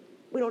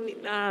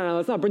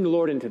 Let's not bring the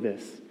Lord into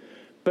this.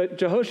 But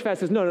Jehoshaphat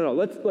says, no.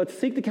 Let's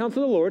seek the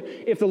counsel of the Lord.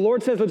 If the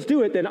Lord says let's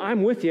do it, then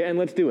I'm with you and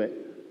let's do it.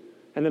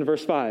 And then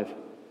verse 5.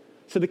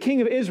 So the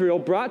king of Israel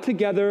brought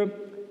together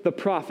the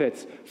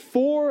prophets,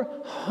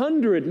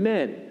 400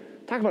 men.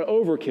 Talk about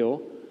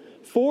overkill.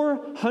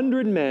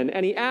 400 men.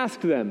 And he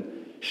asked them,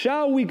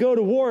 shall we go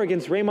to war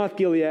against Ramoth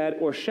Gilead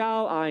or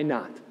shall I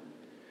not?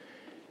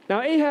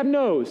 Now Ahab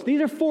knows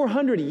these are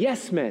 400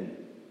 yes men.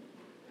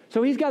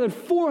 So he's gathered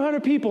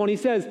 400 people and he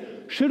says,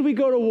 should we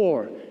go to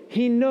war?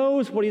 He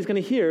knows what he's going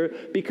to hear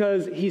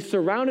because he's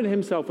surrounded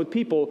himself with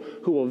people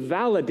who will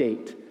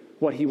validate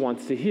what he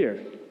wants to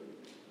hear.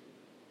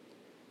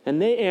 And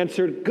they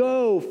answered,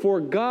 go, for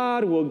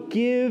God will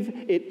give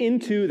it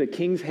into the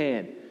king's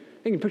hand.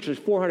 I can picture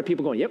 400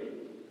 people going, yep,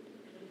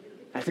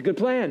 that's a good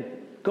plan.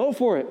 Go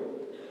for it.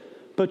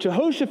 But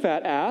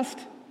Jehoshaphat asked,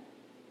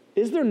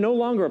 is there no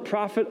longer a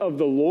prophet of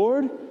the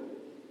Lord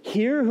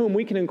here whom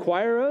we can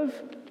inquire of?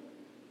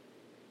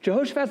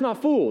 Jehoshaphat's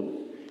not fooled.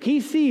 He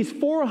sees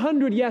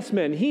 400 yes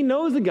men. He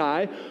knows a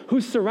guy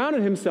who's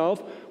surrounded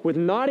himself with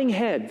nodding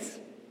heads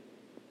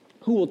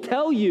who will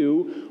tell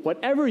you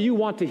whatever you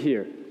want to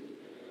hear.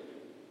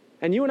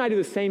 And you and I do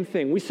the same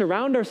thing. We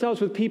surround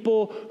ourselves with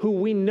people who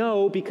we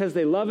know because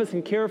they love us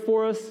and care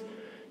for us,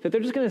 that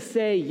they're just going to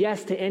say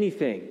yes to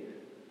anything.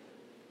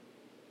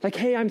 Like,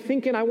 hey, I'm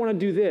thinking I want to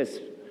do this.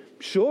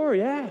 Sure,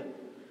 yeah.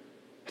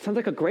 Sounds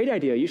like a great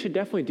idea. You should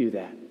definitely do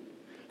that.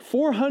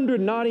 400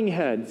 nodding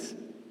heads.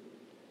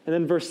 And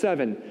then verse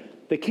 7,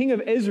 the king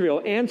of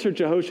Israel answered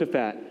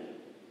Jehoshaphat,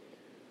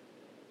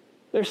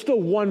 there's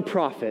still one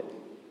prophet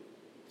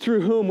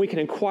through whom we can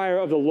inquire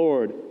of the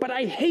Lord, but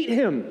I hate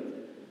him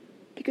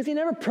because he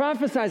never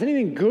prophesies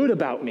anything good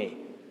about me.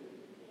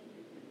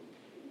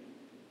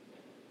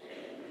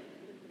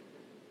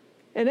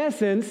 In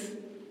essence,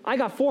 I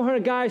got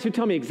 400 guys who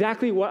tell me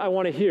exactly what I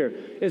want to hear.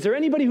 Is there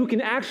anybody who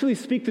can actually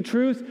speak the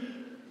truth?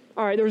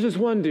 All right, there was this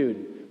one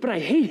dude, but I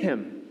hate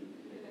him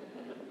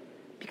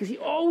because he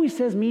always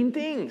says mean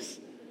things.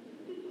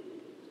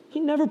 He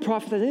never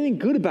prophesies anything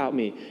good about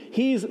me.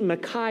 He's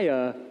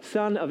Micaiah,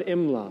 son of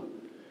Imlah.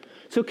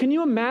 So can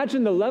you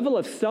imagine the level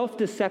of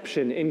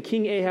self-deception in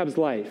King Ahab's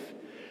life?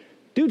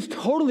 Dude's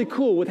totally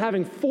cool with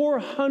having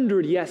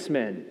 400 yes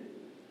men.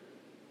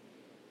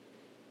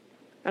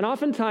 And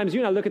oftentimes you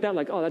and I look at that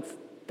like, oh,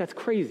 that's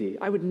crazy.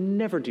 I would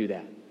never do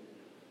that.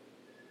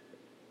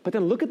 But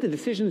then look at the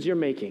decisions you're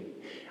making.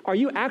 Are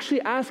you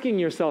actually asking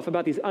yourself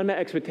about these unmet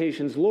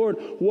expectations? Lord,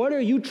 what are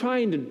you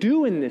trying to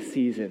do in this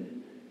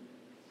season?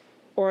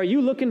 Or are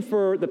you looking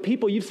for the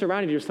people you've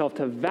surrounded yourself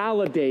to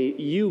validate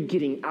you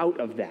getting out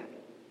of that?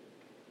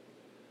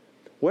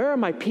 Where are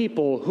my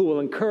people who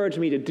will encourage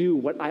me to do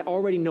what I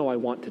already know I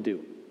want to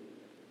do?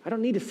 I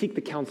don't need to seek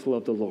the counsel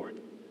of the Lord.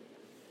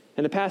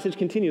 And the passage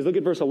continues. Look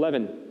at verse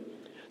 11.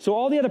 So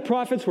all the other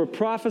prophets were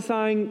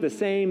prophesying the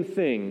same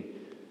thing.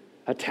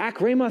 Attack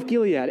Ramoth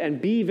Gilead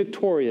and be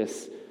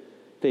victorious,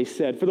 they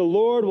said, for the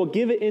Lord will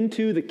give it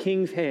into the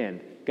king's hand.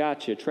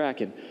 Gotcha,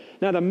 tracking.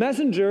 Now the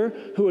messenger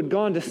who had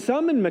gone to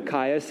summon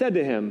Micaiah said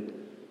to him,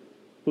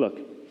 look,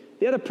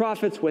 the other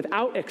prophets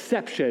without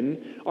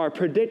exception are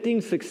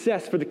predicting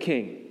success for the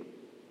king.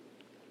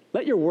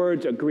 Let your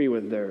words agree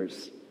with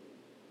theirs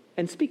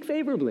and speak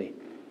favorably.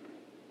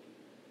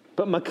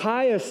 But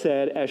Micaiah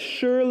said, as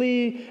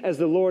surely as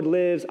the Lord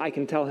lives, I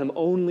can tell him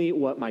only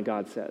what my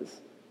God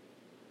says.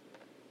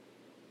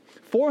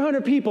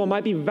 400 people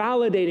might be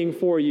validating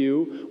for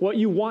you what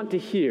you want to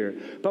hear.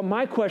 But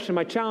my question,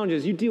 my challenge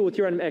is you deal with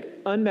your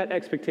unmet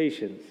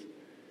expectations.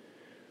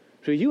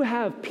 So you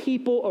have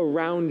people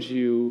around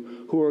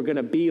you who are going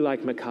to be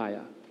like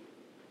Micaiah,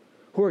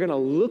 who are going to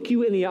look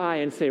you in the eye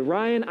and say,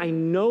 Ryan, I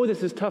know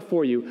this is tough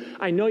for you.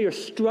 I know you're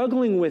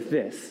struggling with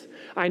this.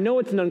 I know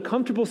it's an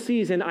uncomfortable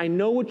season. I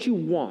know what you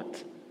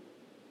want.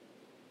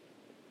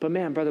 But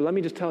man, brother, let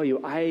me just tell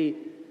you, I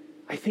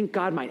think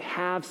God might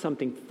have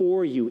something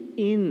for you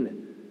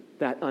in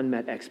that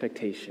unmet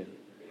expectation.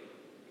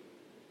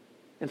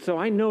 And so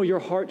I know your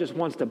heart just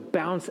wants to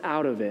bounce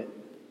out of it.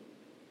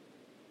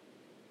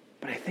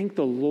 But I think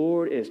the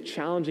Lord is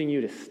challenging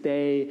you to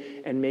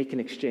stay and make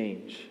an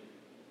exchange.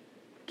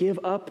 Give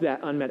up that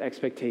unmet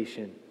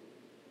expectation.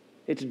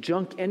 It's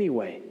junk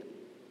anyway.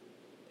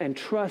 And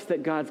trust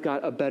that God's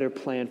got a better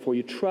plan for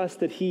you.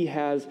 Trust that he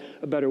has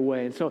a better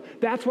way. And so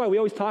that's why we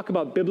always talk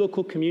about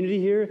biblical community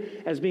here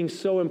as being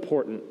so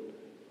important.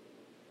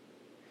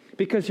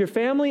 Because your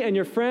family and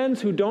your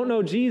friends who don't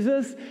know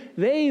Jesus,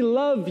 they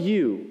love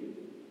you.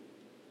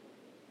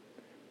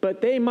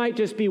 But they might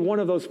just be one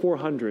of those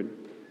 400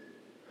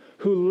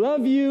 who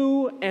love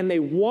you and they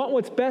want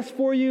what's best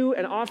for you.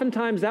 And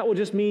oftentimes that will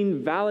just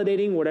mean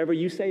validating whatever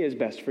you say is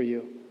best for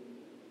you.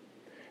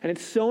 And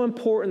it's so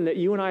important that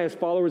you and I as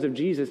followers of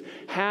Jesus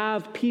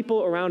have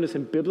people around us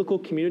in biblical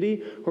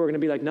community who are going to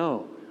be like,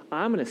 no,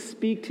 I'm going to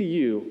speak to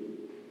you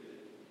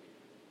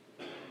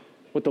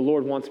what the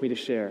Lord wants me to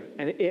share.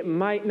 And it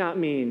might not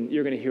mean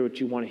you're going to hear what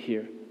you want to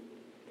hear.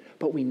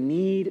 But we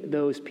need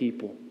those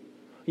people.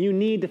 You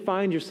need to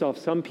find yourself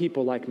some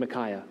people like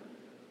Micaiah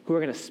who are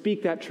going to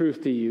speak that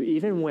truth to you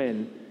even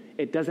when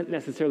it doesn't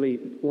necessarily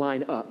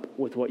line up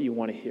with what you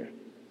want to hear.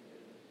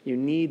 You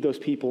need those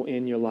people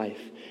in your life.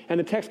 And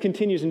the text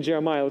continues in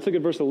Jeremiah. Let's look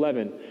at verse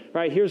 11.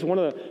 Right, here's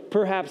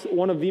perhaps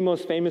one of the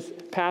most famous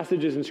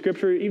passages in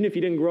Scripture. Even if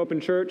you didn't grow up in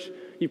church,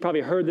 you've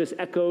probably heard this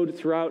echoed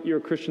throughout your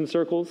Christian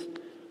circles.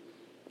 And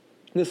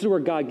this is where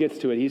God gets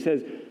to it. He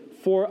says,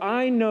 for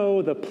I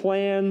know the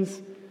plans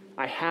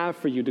I have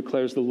for you,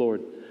 declares the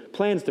Lord.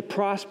 Plans to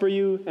prosper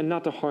you and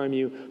not to harm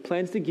you.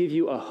 Plans to give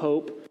you a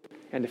hope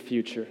and a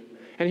future.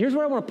 And here's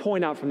what I want to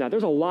point out from that.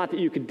 There's a lot that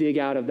you could dig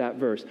out of that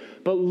verse.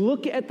 But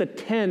look at the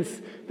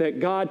tense that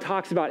God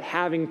talks about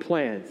having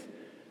plans.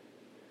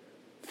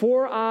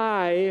 For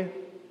I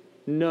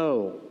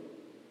know.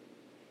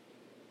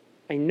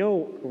 I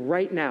know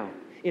right now.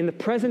 In the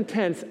present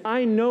tense,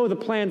 I know the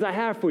plans I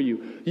have for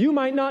you. You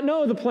might not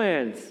know the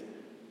plans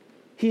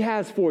he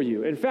has for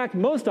you. In fact,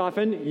 most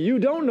often, you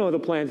don't know the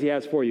plans he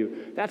has for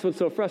you. That's what's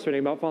so frustrating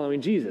about following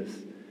Jesus.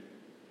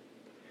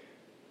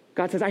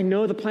 God says, I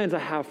know the plans I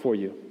have for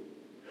you.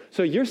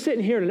 So you're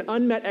sitting here in an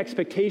unmet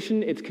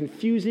expectation. It's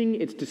confusing.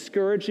 It's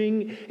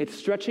discouraging. It's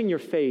stretching your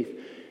faith.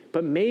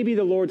 But maybe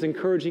the Lord's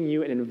encouraging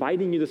you and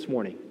inviting you this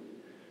morning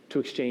to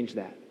exchange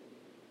that.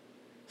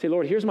 Say,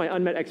 Lord, here's my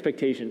unmet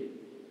expectation.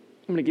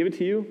 I'm going to give it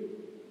to you.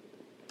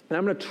 And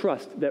I'm going to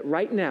trust that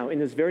right now, in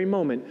this very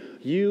moment,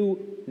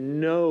 you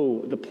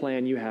know the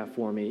plan you have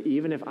for me,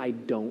 even if I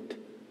don't.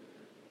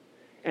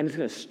 And it's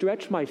going to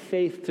stretch my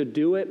faith to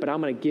do it, but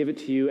I'm going to give it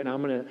to you, and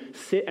I'm going to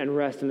sit and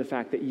rest in the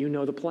fact that you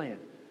know the plan.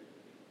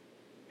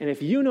 And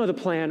if you know the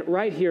plan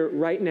right here,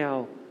 right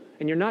now,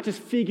 and you're not just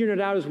figuring it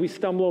out as we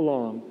stumble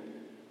along,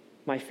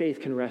 my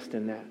faith can rest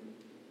in that,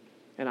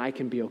 and I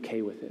can be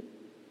okay with it.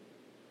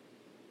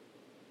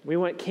 We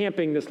went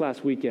camping this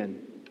last week,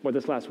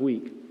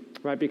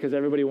 right? Because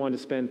everybody wanted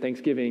to spend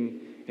Thanksgiving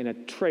in a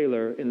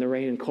trailer in the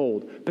rain and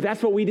cold. But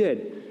that's what we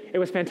did. It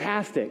was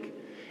fantastic.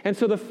 And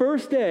so the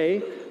first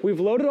day, we've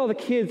loaded all the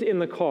kids in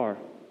the car,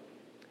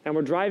 and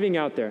we're driving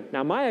out there.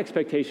 Now, my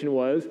expectation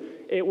was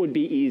it would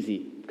be easy,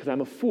 because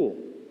I'm a fool.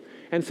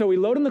 And so we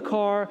load in the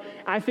car.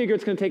 I figure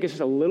it's going to take us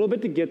just a little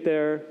bit to get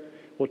there.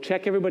 We'll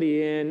check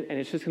everybody in, and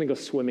it's just going to go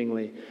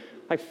swimmingly.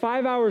 Like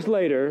 5 hours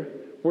later,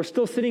 we're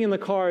still sitting in the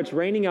car. It's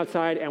raining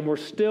outside, and we're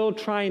still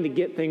trying to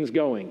get things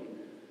going.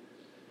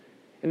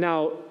 And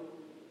now,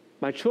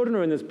 my children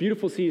are in this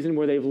beautiful season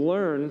where they've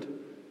learned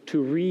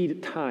to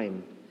read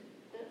time.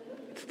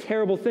 It's a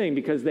terrible thing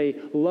because they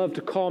love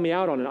to call me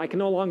out on it. I can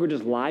no longer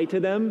just lie to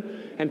them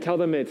and tell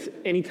them it's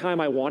any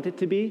time I want it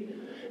to be.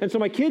 And so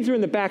my kids are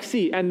in the back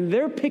seat, and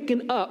they're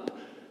picking up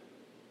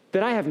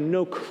that I have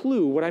no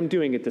clue what I'm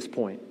doing at this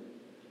point.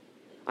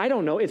 I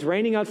don't know. It's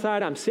raining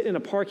outside. I'm sitting in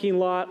a parking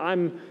lot.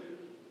 I'm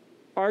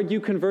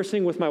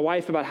conversing with my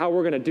wife about how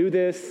we're going to do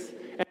this.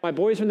 And my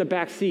boys are in the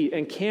back seat,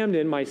 and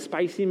Camden, my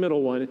spicy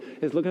middle one,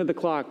 is looking at the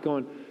clock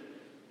going,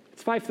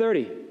 it's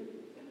 5:30.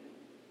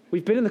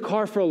 We've been in the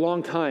car for a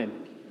long time.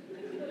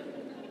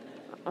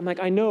 I'm like,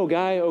 I know,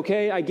 guy,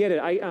 okay? I get it.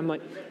 I'm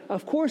like,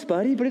 of course,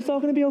 buddy, but it's all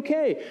going to be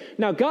okay.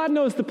 Now, God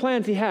knows the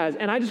plans he has,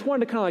 and I just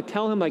wanted to kind of like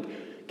tell him,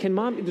 like, can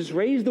mom just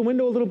raise the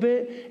window a little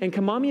bit? And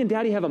can mommy and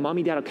daddy have a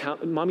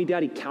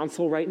mommy-daddy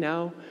council right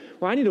now?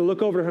 Where I need to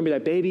look over to her and be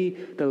like, baby,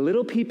 the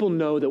little people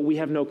know that we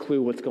have no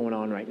clue what's going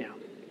on right now.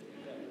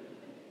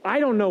 I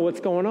don't know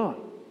what's going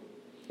on.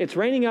 It's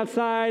raining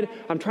outside.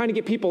 I'm trying to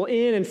get people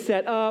in and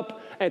set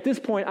up. At this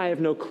point, I have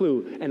no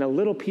clue, and the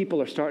little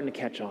people are starting to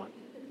catch on.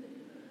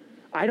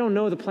 I don't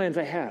know the plans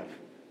I have.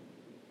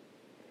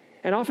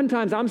 And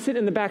oftentimes, I'm sitting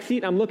in the back seat,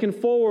 and I'm looking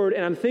forward,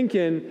 and I'm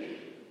thinking,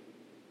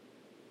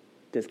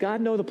 does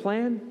God know the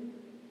plan?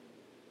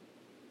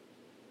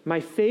 My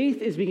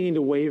faith is beginning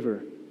to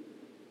waver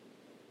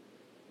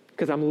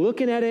because I'm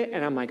looking at it,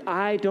 and I'm like,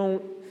 I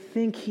don't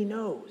think he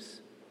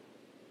knows.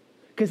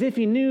 Because if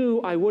he knew,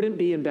 I wouldn't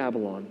be in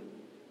Babylon.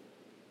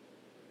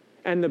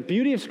 And the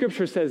beauty of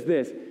Scripture says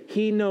this: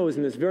 he knows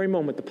in this very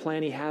moment the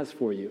plan he has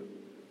for you.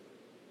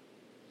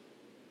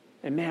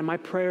 And man, my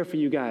prayer for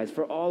you guys,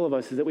 for all of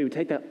us, is that we would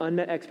take that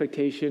unmet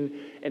expectation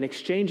and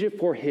exchange it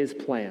for his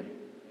plan.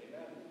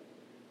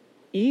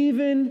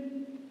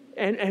 Even,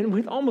 and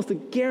with almost a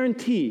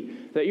guarantee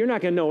that you're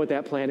not going to know what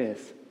that plan is.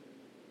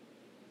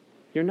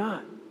 You're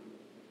not.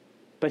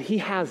 But he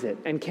has it.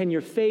 And can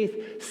your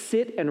faith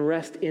sit and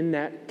rest in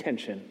that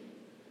tension?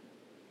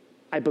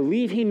 I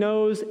believe he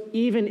knows,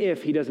 even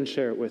if he doesn't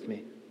share it with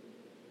me.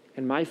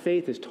 And my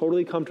faith is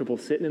totally comfortable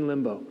sitting in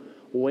limbo,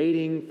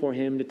 waiting for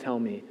him to tell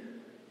me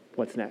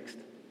what's next.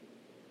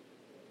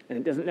 And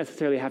it doesn't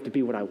necessarily have to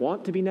be what I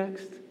want to be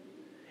next.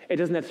 It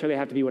doesn't necessarily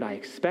have to be what I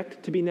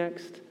expect to be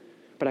next.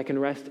 But I can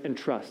rest and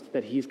trust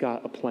that he's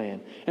got a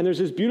plan. And there's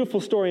this beautiful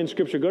story in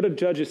Scripture. Go to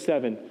Judges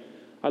 7.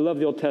 I love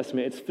the Old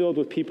Testament. It's filled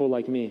with people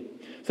like me.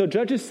 So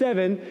Judges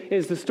 7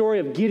 is the story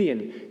of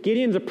Gideon.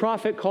 Gideon's a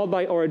prophet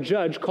or a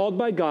judge called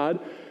by God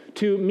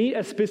to meet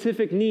a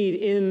specific need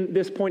in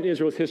this point in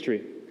Israel's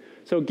history.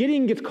 So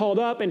Gideon gets called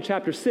up in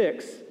chapter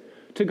 6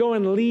 to go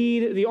and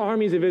lead the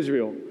armies of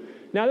Israel.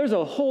 Now, there's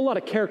a whole lot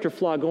of character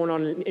flaw going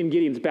on in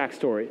Gideon's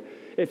backstory.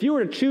 If you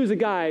were to choose a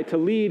guy to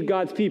lead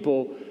God's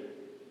people,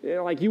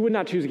 like, you would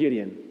not choose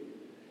Gideon.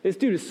 This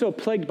dude is so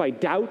plagued by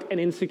doubt and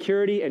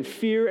insecurity and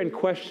fear and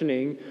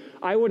questioning,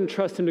 I wouldn't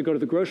trust him to go to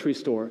the grocery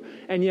store.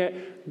 And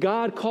yet,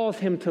 God calls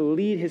him to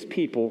lead his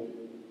people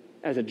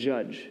as a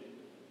judge.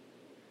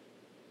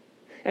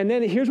 And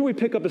then here's where we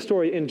pick up the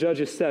story in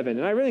Judges 7.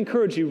 And I really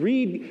encourage you,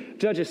 read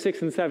Judges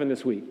 6 and 7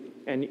 this week.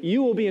 And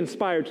you will be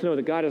inspired to know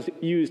that God has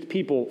used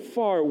people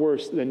far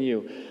worse than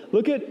you.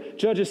 Look at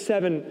Judges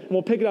 7, and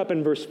we'll pick it up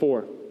in verse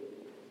 4.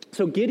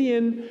 So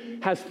Gideon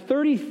has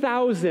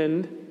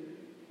 30,000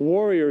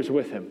 warriors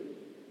with him.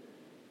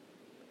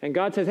 And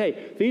God says,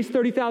 hey, these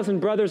 30,000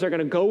 brothers are going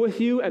to go with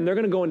you, and they're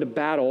going to go into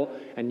battle,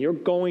 and you're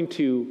going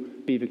to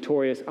be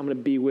victorious. I'm going to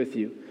be with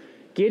you.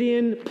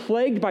 Gideon,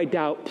 plagued by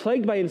doubt,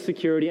 plagued by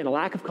insecurity, and a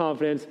lack of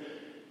confidence,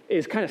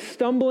 is kind of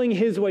stumbling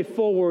his way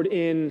forward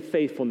in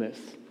faithfulness.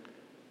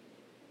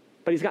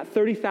 But he's got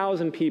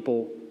 30,000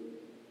 people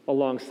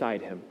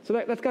alongside him. So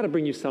that's got to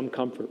bring you some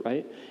comfort,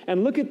 right?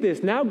 And look at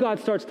this. Now God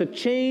starts to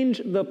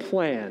change the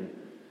plan.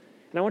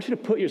 And I want you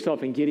to put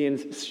yourself in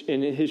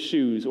his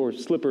shoes or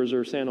slippers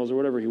or sandals or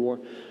whatever he wore.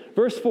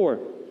 Verse 4,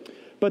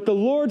 but the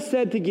Lord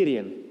said to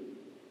Gideon,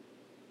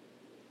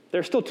 there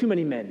are still too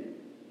many men.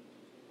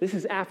 This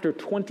is after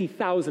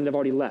 20,000 have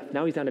already left.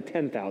 Now he's down to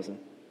 10,000.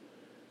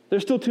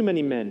 There's still too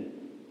many men.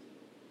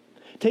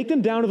 Take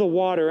them down to the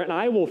water, and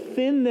I will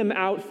thin them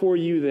out for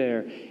you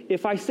there.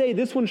 If I say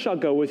this one shall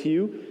go with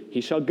you, he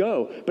shall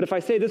go. But if I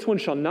say this one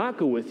shall not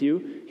go with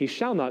you, he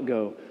shall not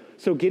go.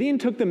 So Gideon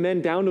took the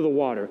men down to the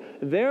water.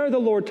 There the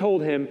Lord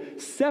told him,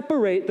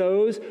 separate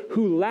those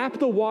who lap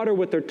the water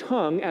with their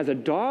tongue as a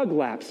dog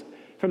laps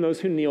from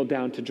those who kneel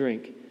down to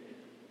drink.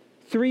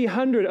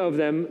 300 of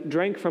them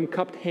drank from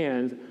cupped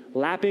hands,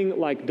 lapping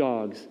like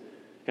dogs,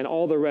 and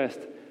all the rest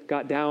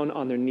got down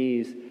on their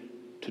knees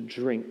to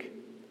drink.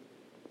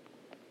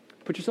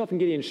 Put yourself in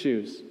Gideon's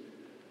shoes.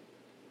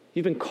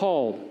 You've been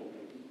called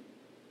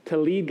to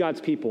lead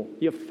God's people.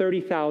 You have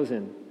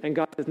 30,000. And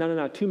God says,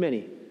 no, too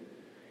many.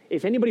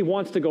 If anybody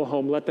wants to go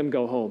home, let them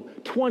go home.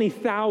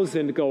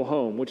 20,000 go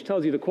home, which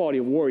tells you the quality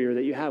of warrior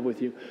that you have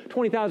with you.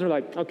 20,000 are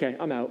like, okay,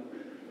 I'm out.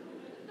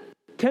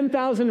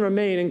 10,000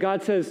 remain, and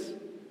God says,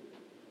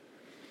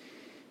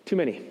 too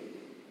many.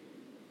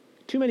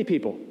 Too many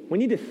people. We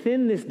need to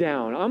thin this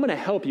down. I'm going to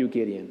help you,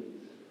 Gideon.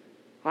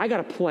 I got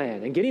a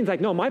plan. And Gideon's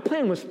like, no, my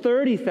plan was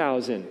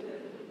 30,000.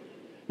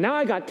 Now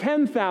I got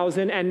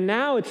 10,000, and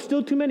now it's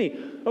still too many.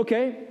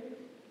 Okay,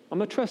 I'm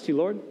going to trust you,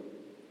 Lord.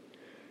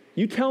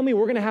 You tell me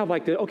we're going to have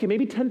okay,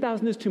 maybe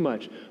 10,000 is too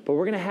much, but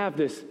we're going to have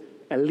this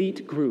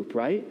elite group,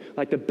 right?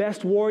 Like the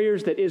best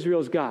warriors that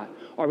Israel's got.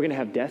 Are we going to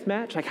have death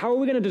match? Like how are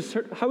we going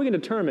to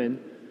determine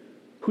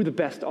who the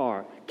best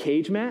are?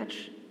 Cage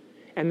match?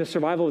 And the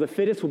survival of the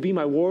fittest will be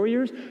my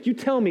warriors? You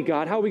tell me,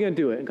 God, how are we going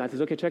to do it? And God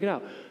says, okay, check it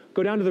out.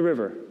 Go down to the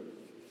river.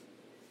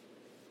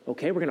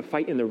 Okay, we're going to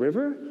fight in the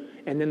river,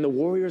 and then the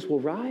warriors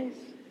will rise?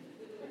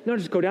 No,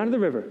 just go down to the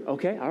river.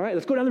 Okay, all right,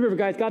 let's go down the river,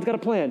 guys. God's got a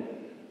plan.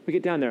 We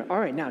get down there. All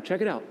right, now,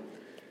 check it out.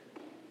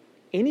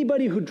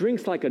 Anybody who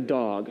drinks like a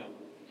dog,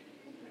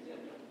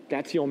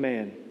 that's your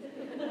man.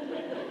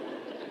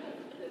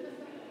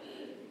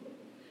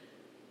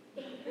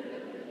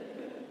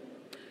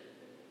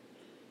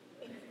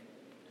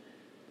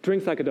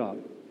 Drinks like a dog.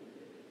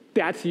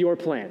 That's your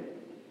plan.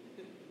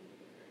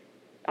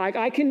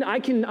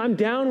 I'm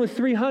down with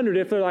 300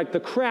 if they're like the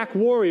crack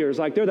warriors,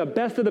 like they're the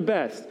best of the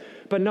best.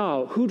 But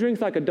no, who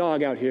drinks like a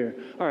dog out here?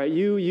 All right,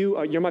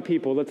 you're my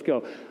people, let's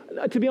go.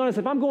 To be honest,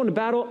 if I'm going to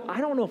battle,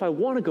 I don't know if I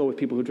want to go with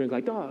people who drink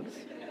like dogs.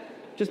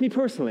 Just me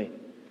personally.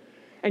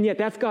 And yet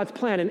that's God's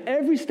plan. And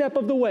every step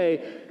of the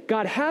way,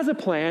 God has a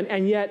plan,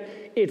 and yet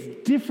it's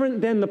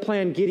different than the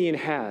plan Gideon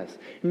has.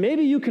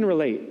 Maybe you can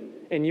relate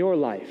in your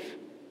life.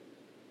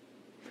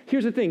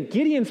 Here's the thing,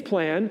 Gideon's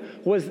plan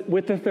was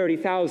with the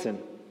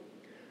 30,000.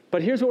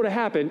 But here's what would have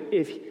happened.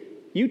 If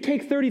you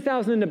take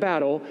 30,000 into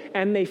battle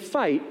and they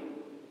fight,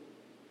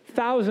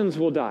 thousands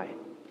will die.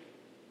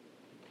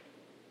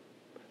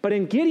 But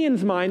in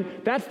Gideon's mind,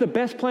 that's the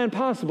best plan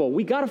possible.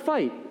 We got to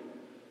fight.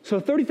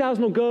 So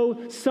 30,000 will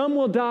go, some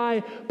will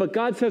die, but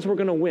God says we're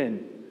going to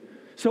win.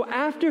 So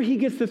after he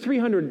gets the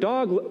 300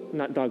 dog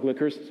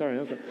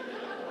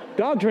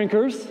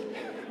drinkers,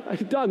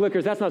 dog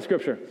lickers, that's not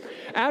scripture.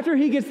 After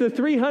he gets the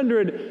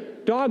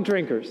 300 dog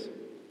drinkers,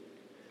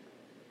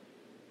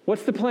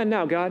 what's the plan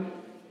now, God?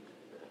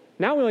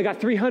 Now we only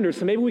got 300,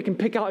 so maybe we can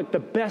pick out the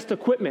best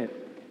equipment.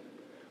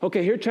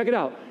 Okay, here, check it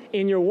out.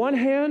 In your one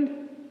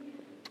hand,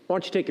 I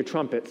want you to take your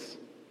trumpets.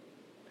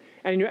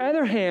 And in your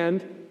other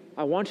hand,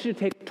 I want you to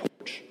take a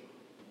torch.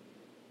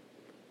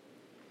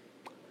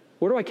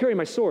 Where do I carry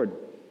my sword?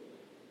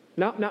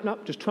 No,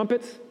 just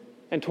trumpets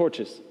and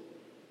torches.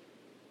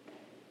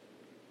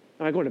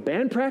 Am I going to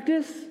band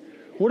practice?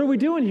 What are we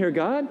doing here,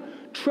 God?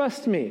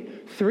 Trust me.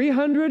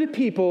 300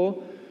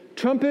 people,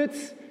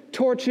 trumpets,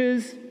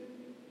 torches,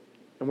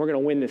 and we're going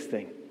to win this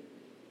thing.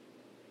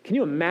 Can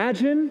you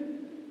imagine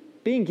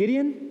being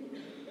Gideon?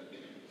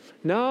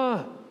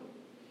 Nah,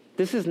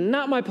 this is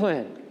not my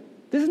plan.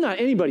 This is not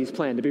anybody's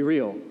plan, to be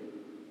real.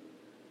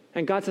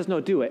 And God says, no,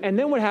 do it. And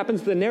then what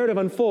happens, the narrative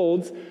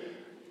unfolds.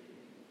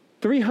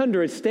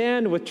 300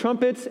 stand with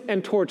trumpets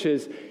and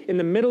torches in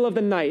the middle of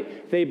the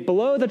night. They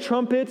blow the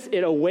trumpets,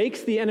 it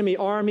awakes the enemy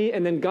army,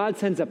 and then God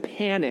sends a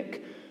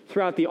panic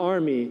throughout the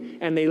army,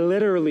 and they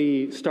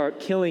literally start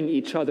killing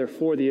each other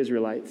for the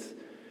Israelites.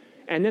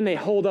 And then they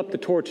hold up the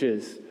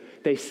torches.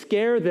 They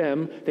scare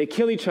them, they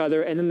kill each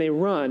other, and then they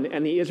run,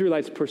 and the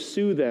Israelites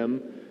pursue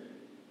them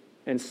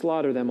and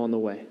slaughter them on the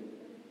way.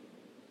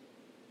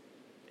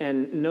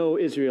 And no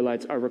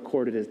Israelites are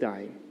recorded as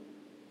dying.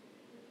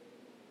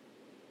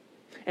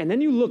 And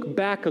then you look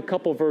back a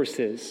couple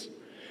verses.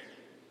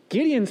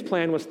 Gideon's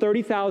plan was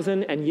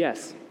 30,000, and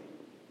yes,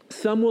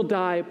 some will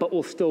die, but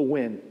will still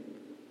win.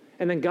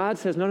 And then God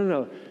says,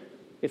 no.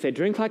 If they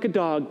drink like a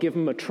dog, give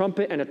them a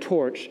trumpet and a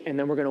torch, and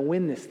then we're going to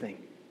win this thing.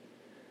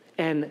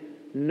 And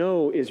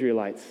no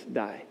Israelites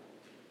die.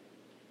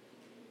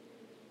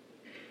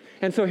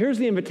 And so here's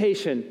the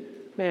invitation.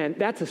 Man,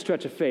 that's a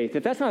stretch of faith.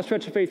 If that's not a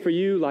stretch of faith for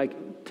you,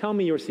 tell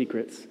me your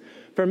secrets.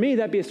 For me,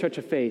 that'd be a stretch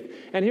of faith.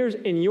 And here's,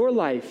 in your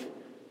life,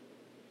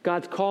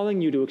 God's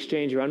calling you to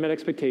exchange your unmet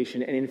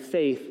expectation and in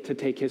faith to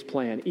take his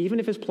plan, even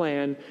if his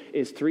plan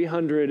is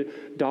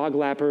 300 dog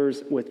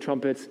lappers with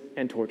trumpets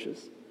and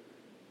torches.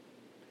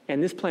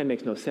 And this plan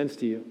makes no sense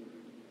to you.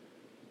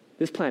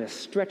 This plan is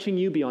stretching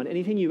you beyond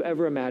anything you've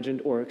ever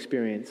imagined or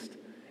experienced.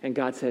 And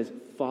God says,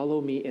 follow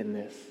me in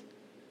this.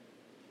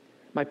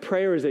 My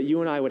prayer is that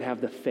you and I would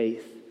have the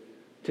faith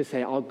to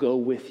say, I'll go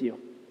with you.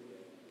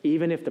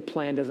 Even if the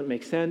plan doesn't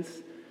make sense.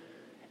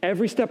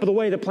 Every step of the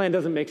way, the plan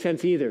doesn't make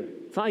sense either.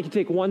 It's not like you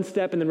take one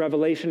step and then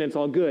revelation and it's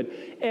all good.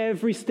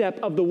 Every step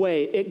of the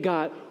way, it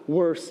got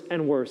worse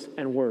and worse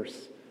and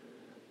worse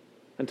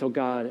until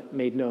God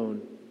made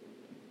known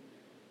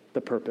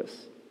the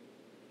purpose.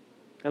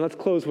 And let's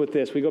close with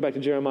this. We go back to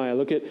Jeremiah.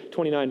 Look at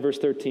 29, verse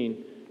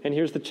 13. And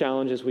here's the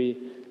challenge as we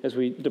as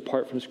we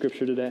depart from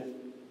Scripture today.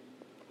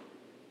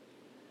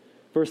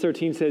 Verse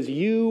 13 says,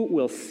 "You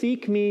will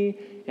seek me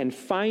and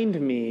find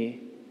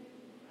me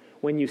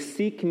when you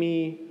seek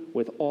me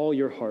with all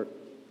your heart."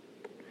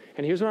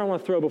 And here's what I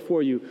want to throw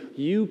before you.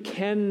 You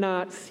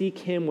cannot seek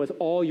him with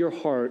all your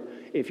heart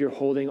if you're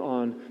holding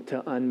on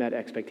to unmet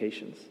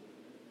expectations.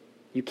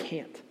 You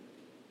can't.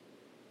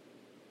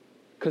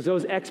 Because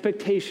those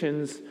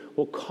expectations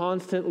will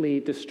constantly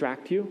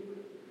distract you.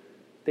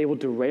 They will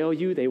derail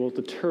you. They will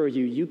deter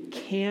you. You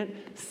can't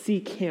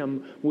seek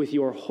him with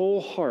your whole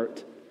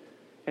heart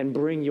and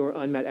bring your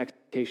unmet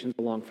expectations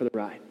along for the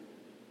ride.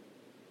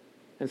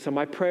 And so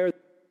my prayer is that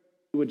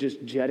you would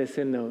just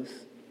jettison those.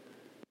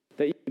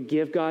 That you would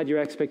give God your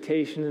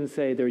expectations and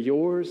say, they're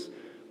yours.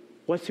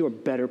 What's your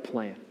better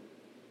plan?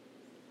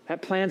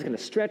 That plan's going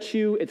to stretch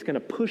you. It's going to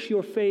push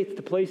your faith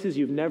to places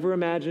you've never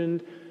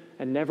imagined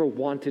and never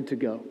wanted to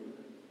go.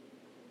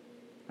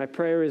 My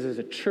prayer is as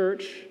a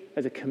church,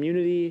 as a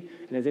community,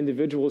 and as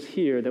individuals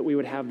here, that we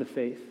would have the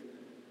faith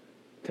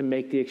to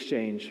make the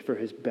exchange for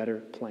his better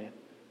plan.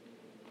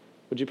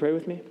 Would you pray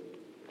with me?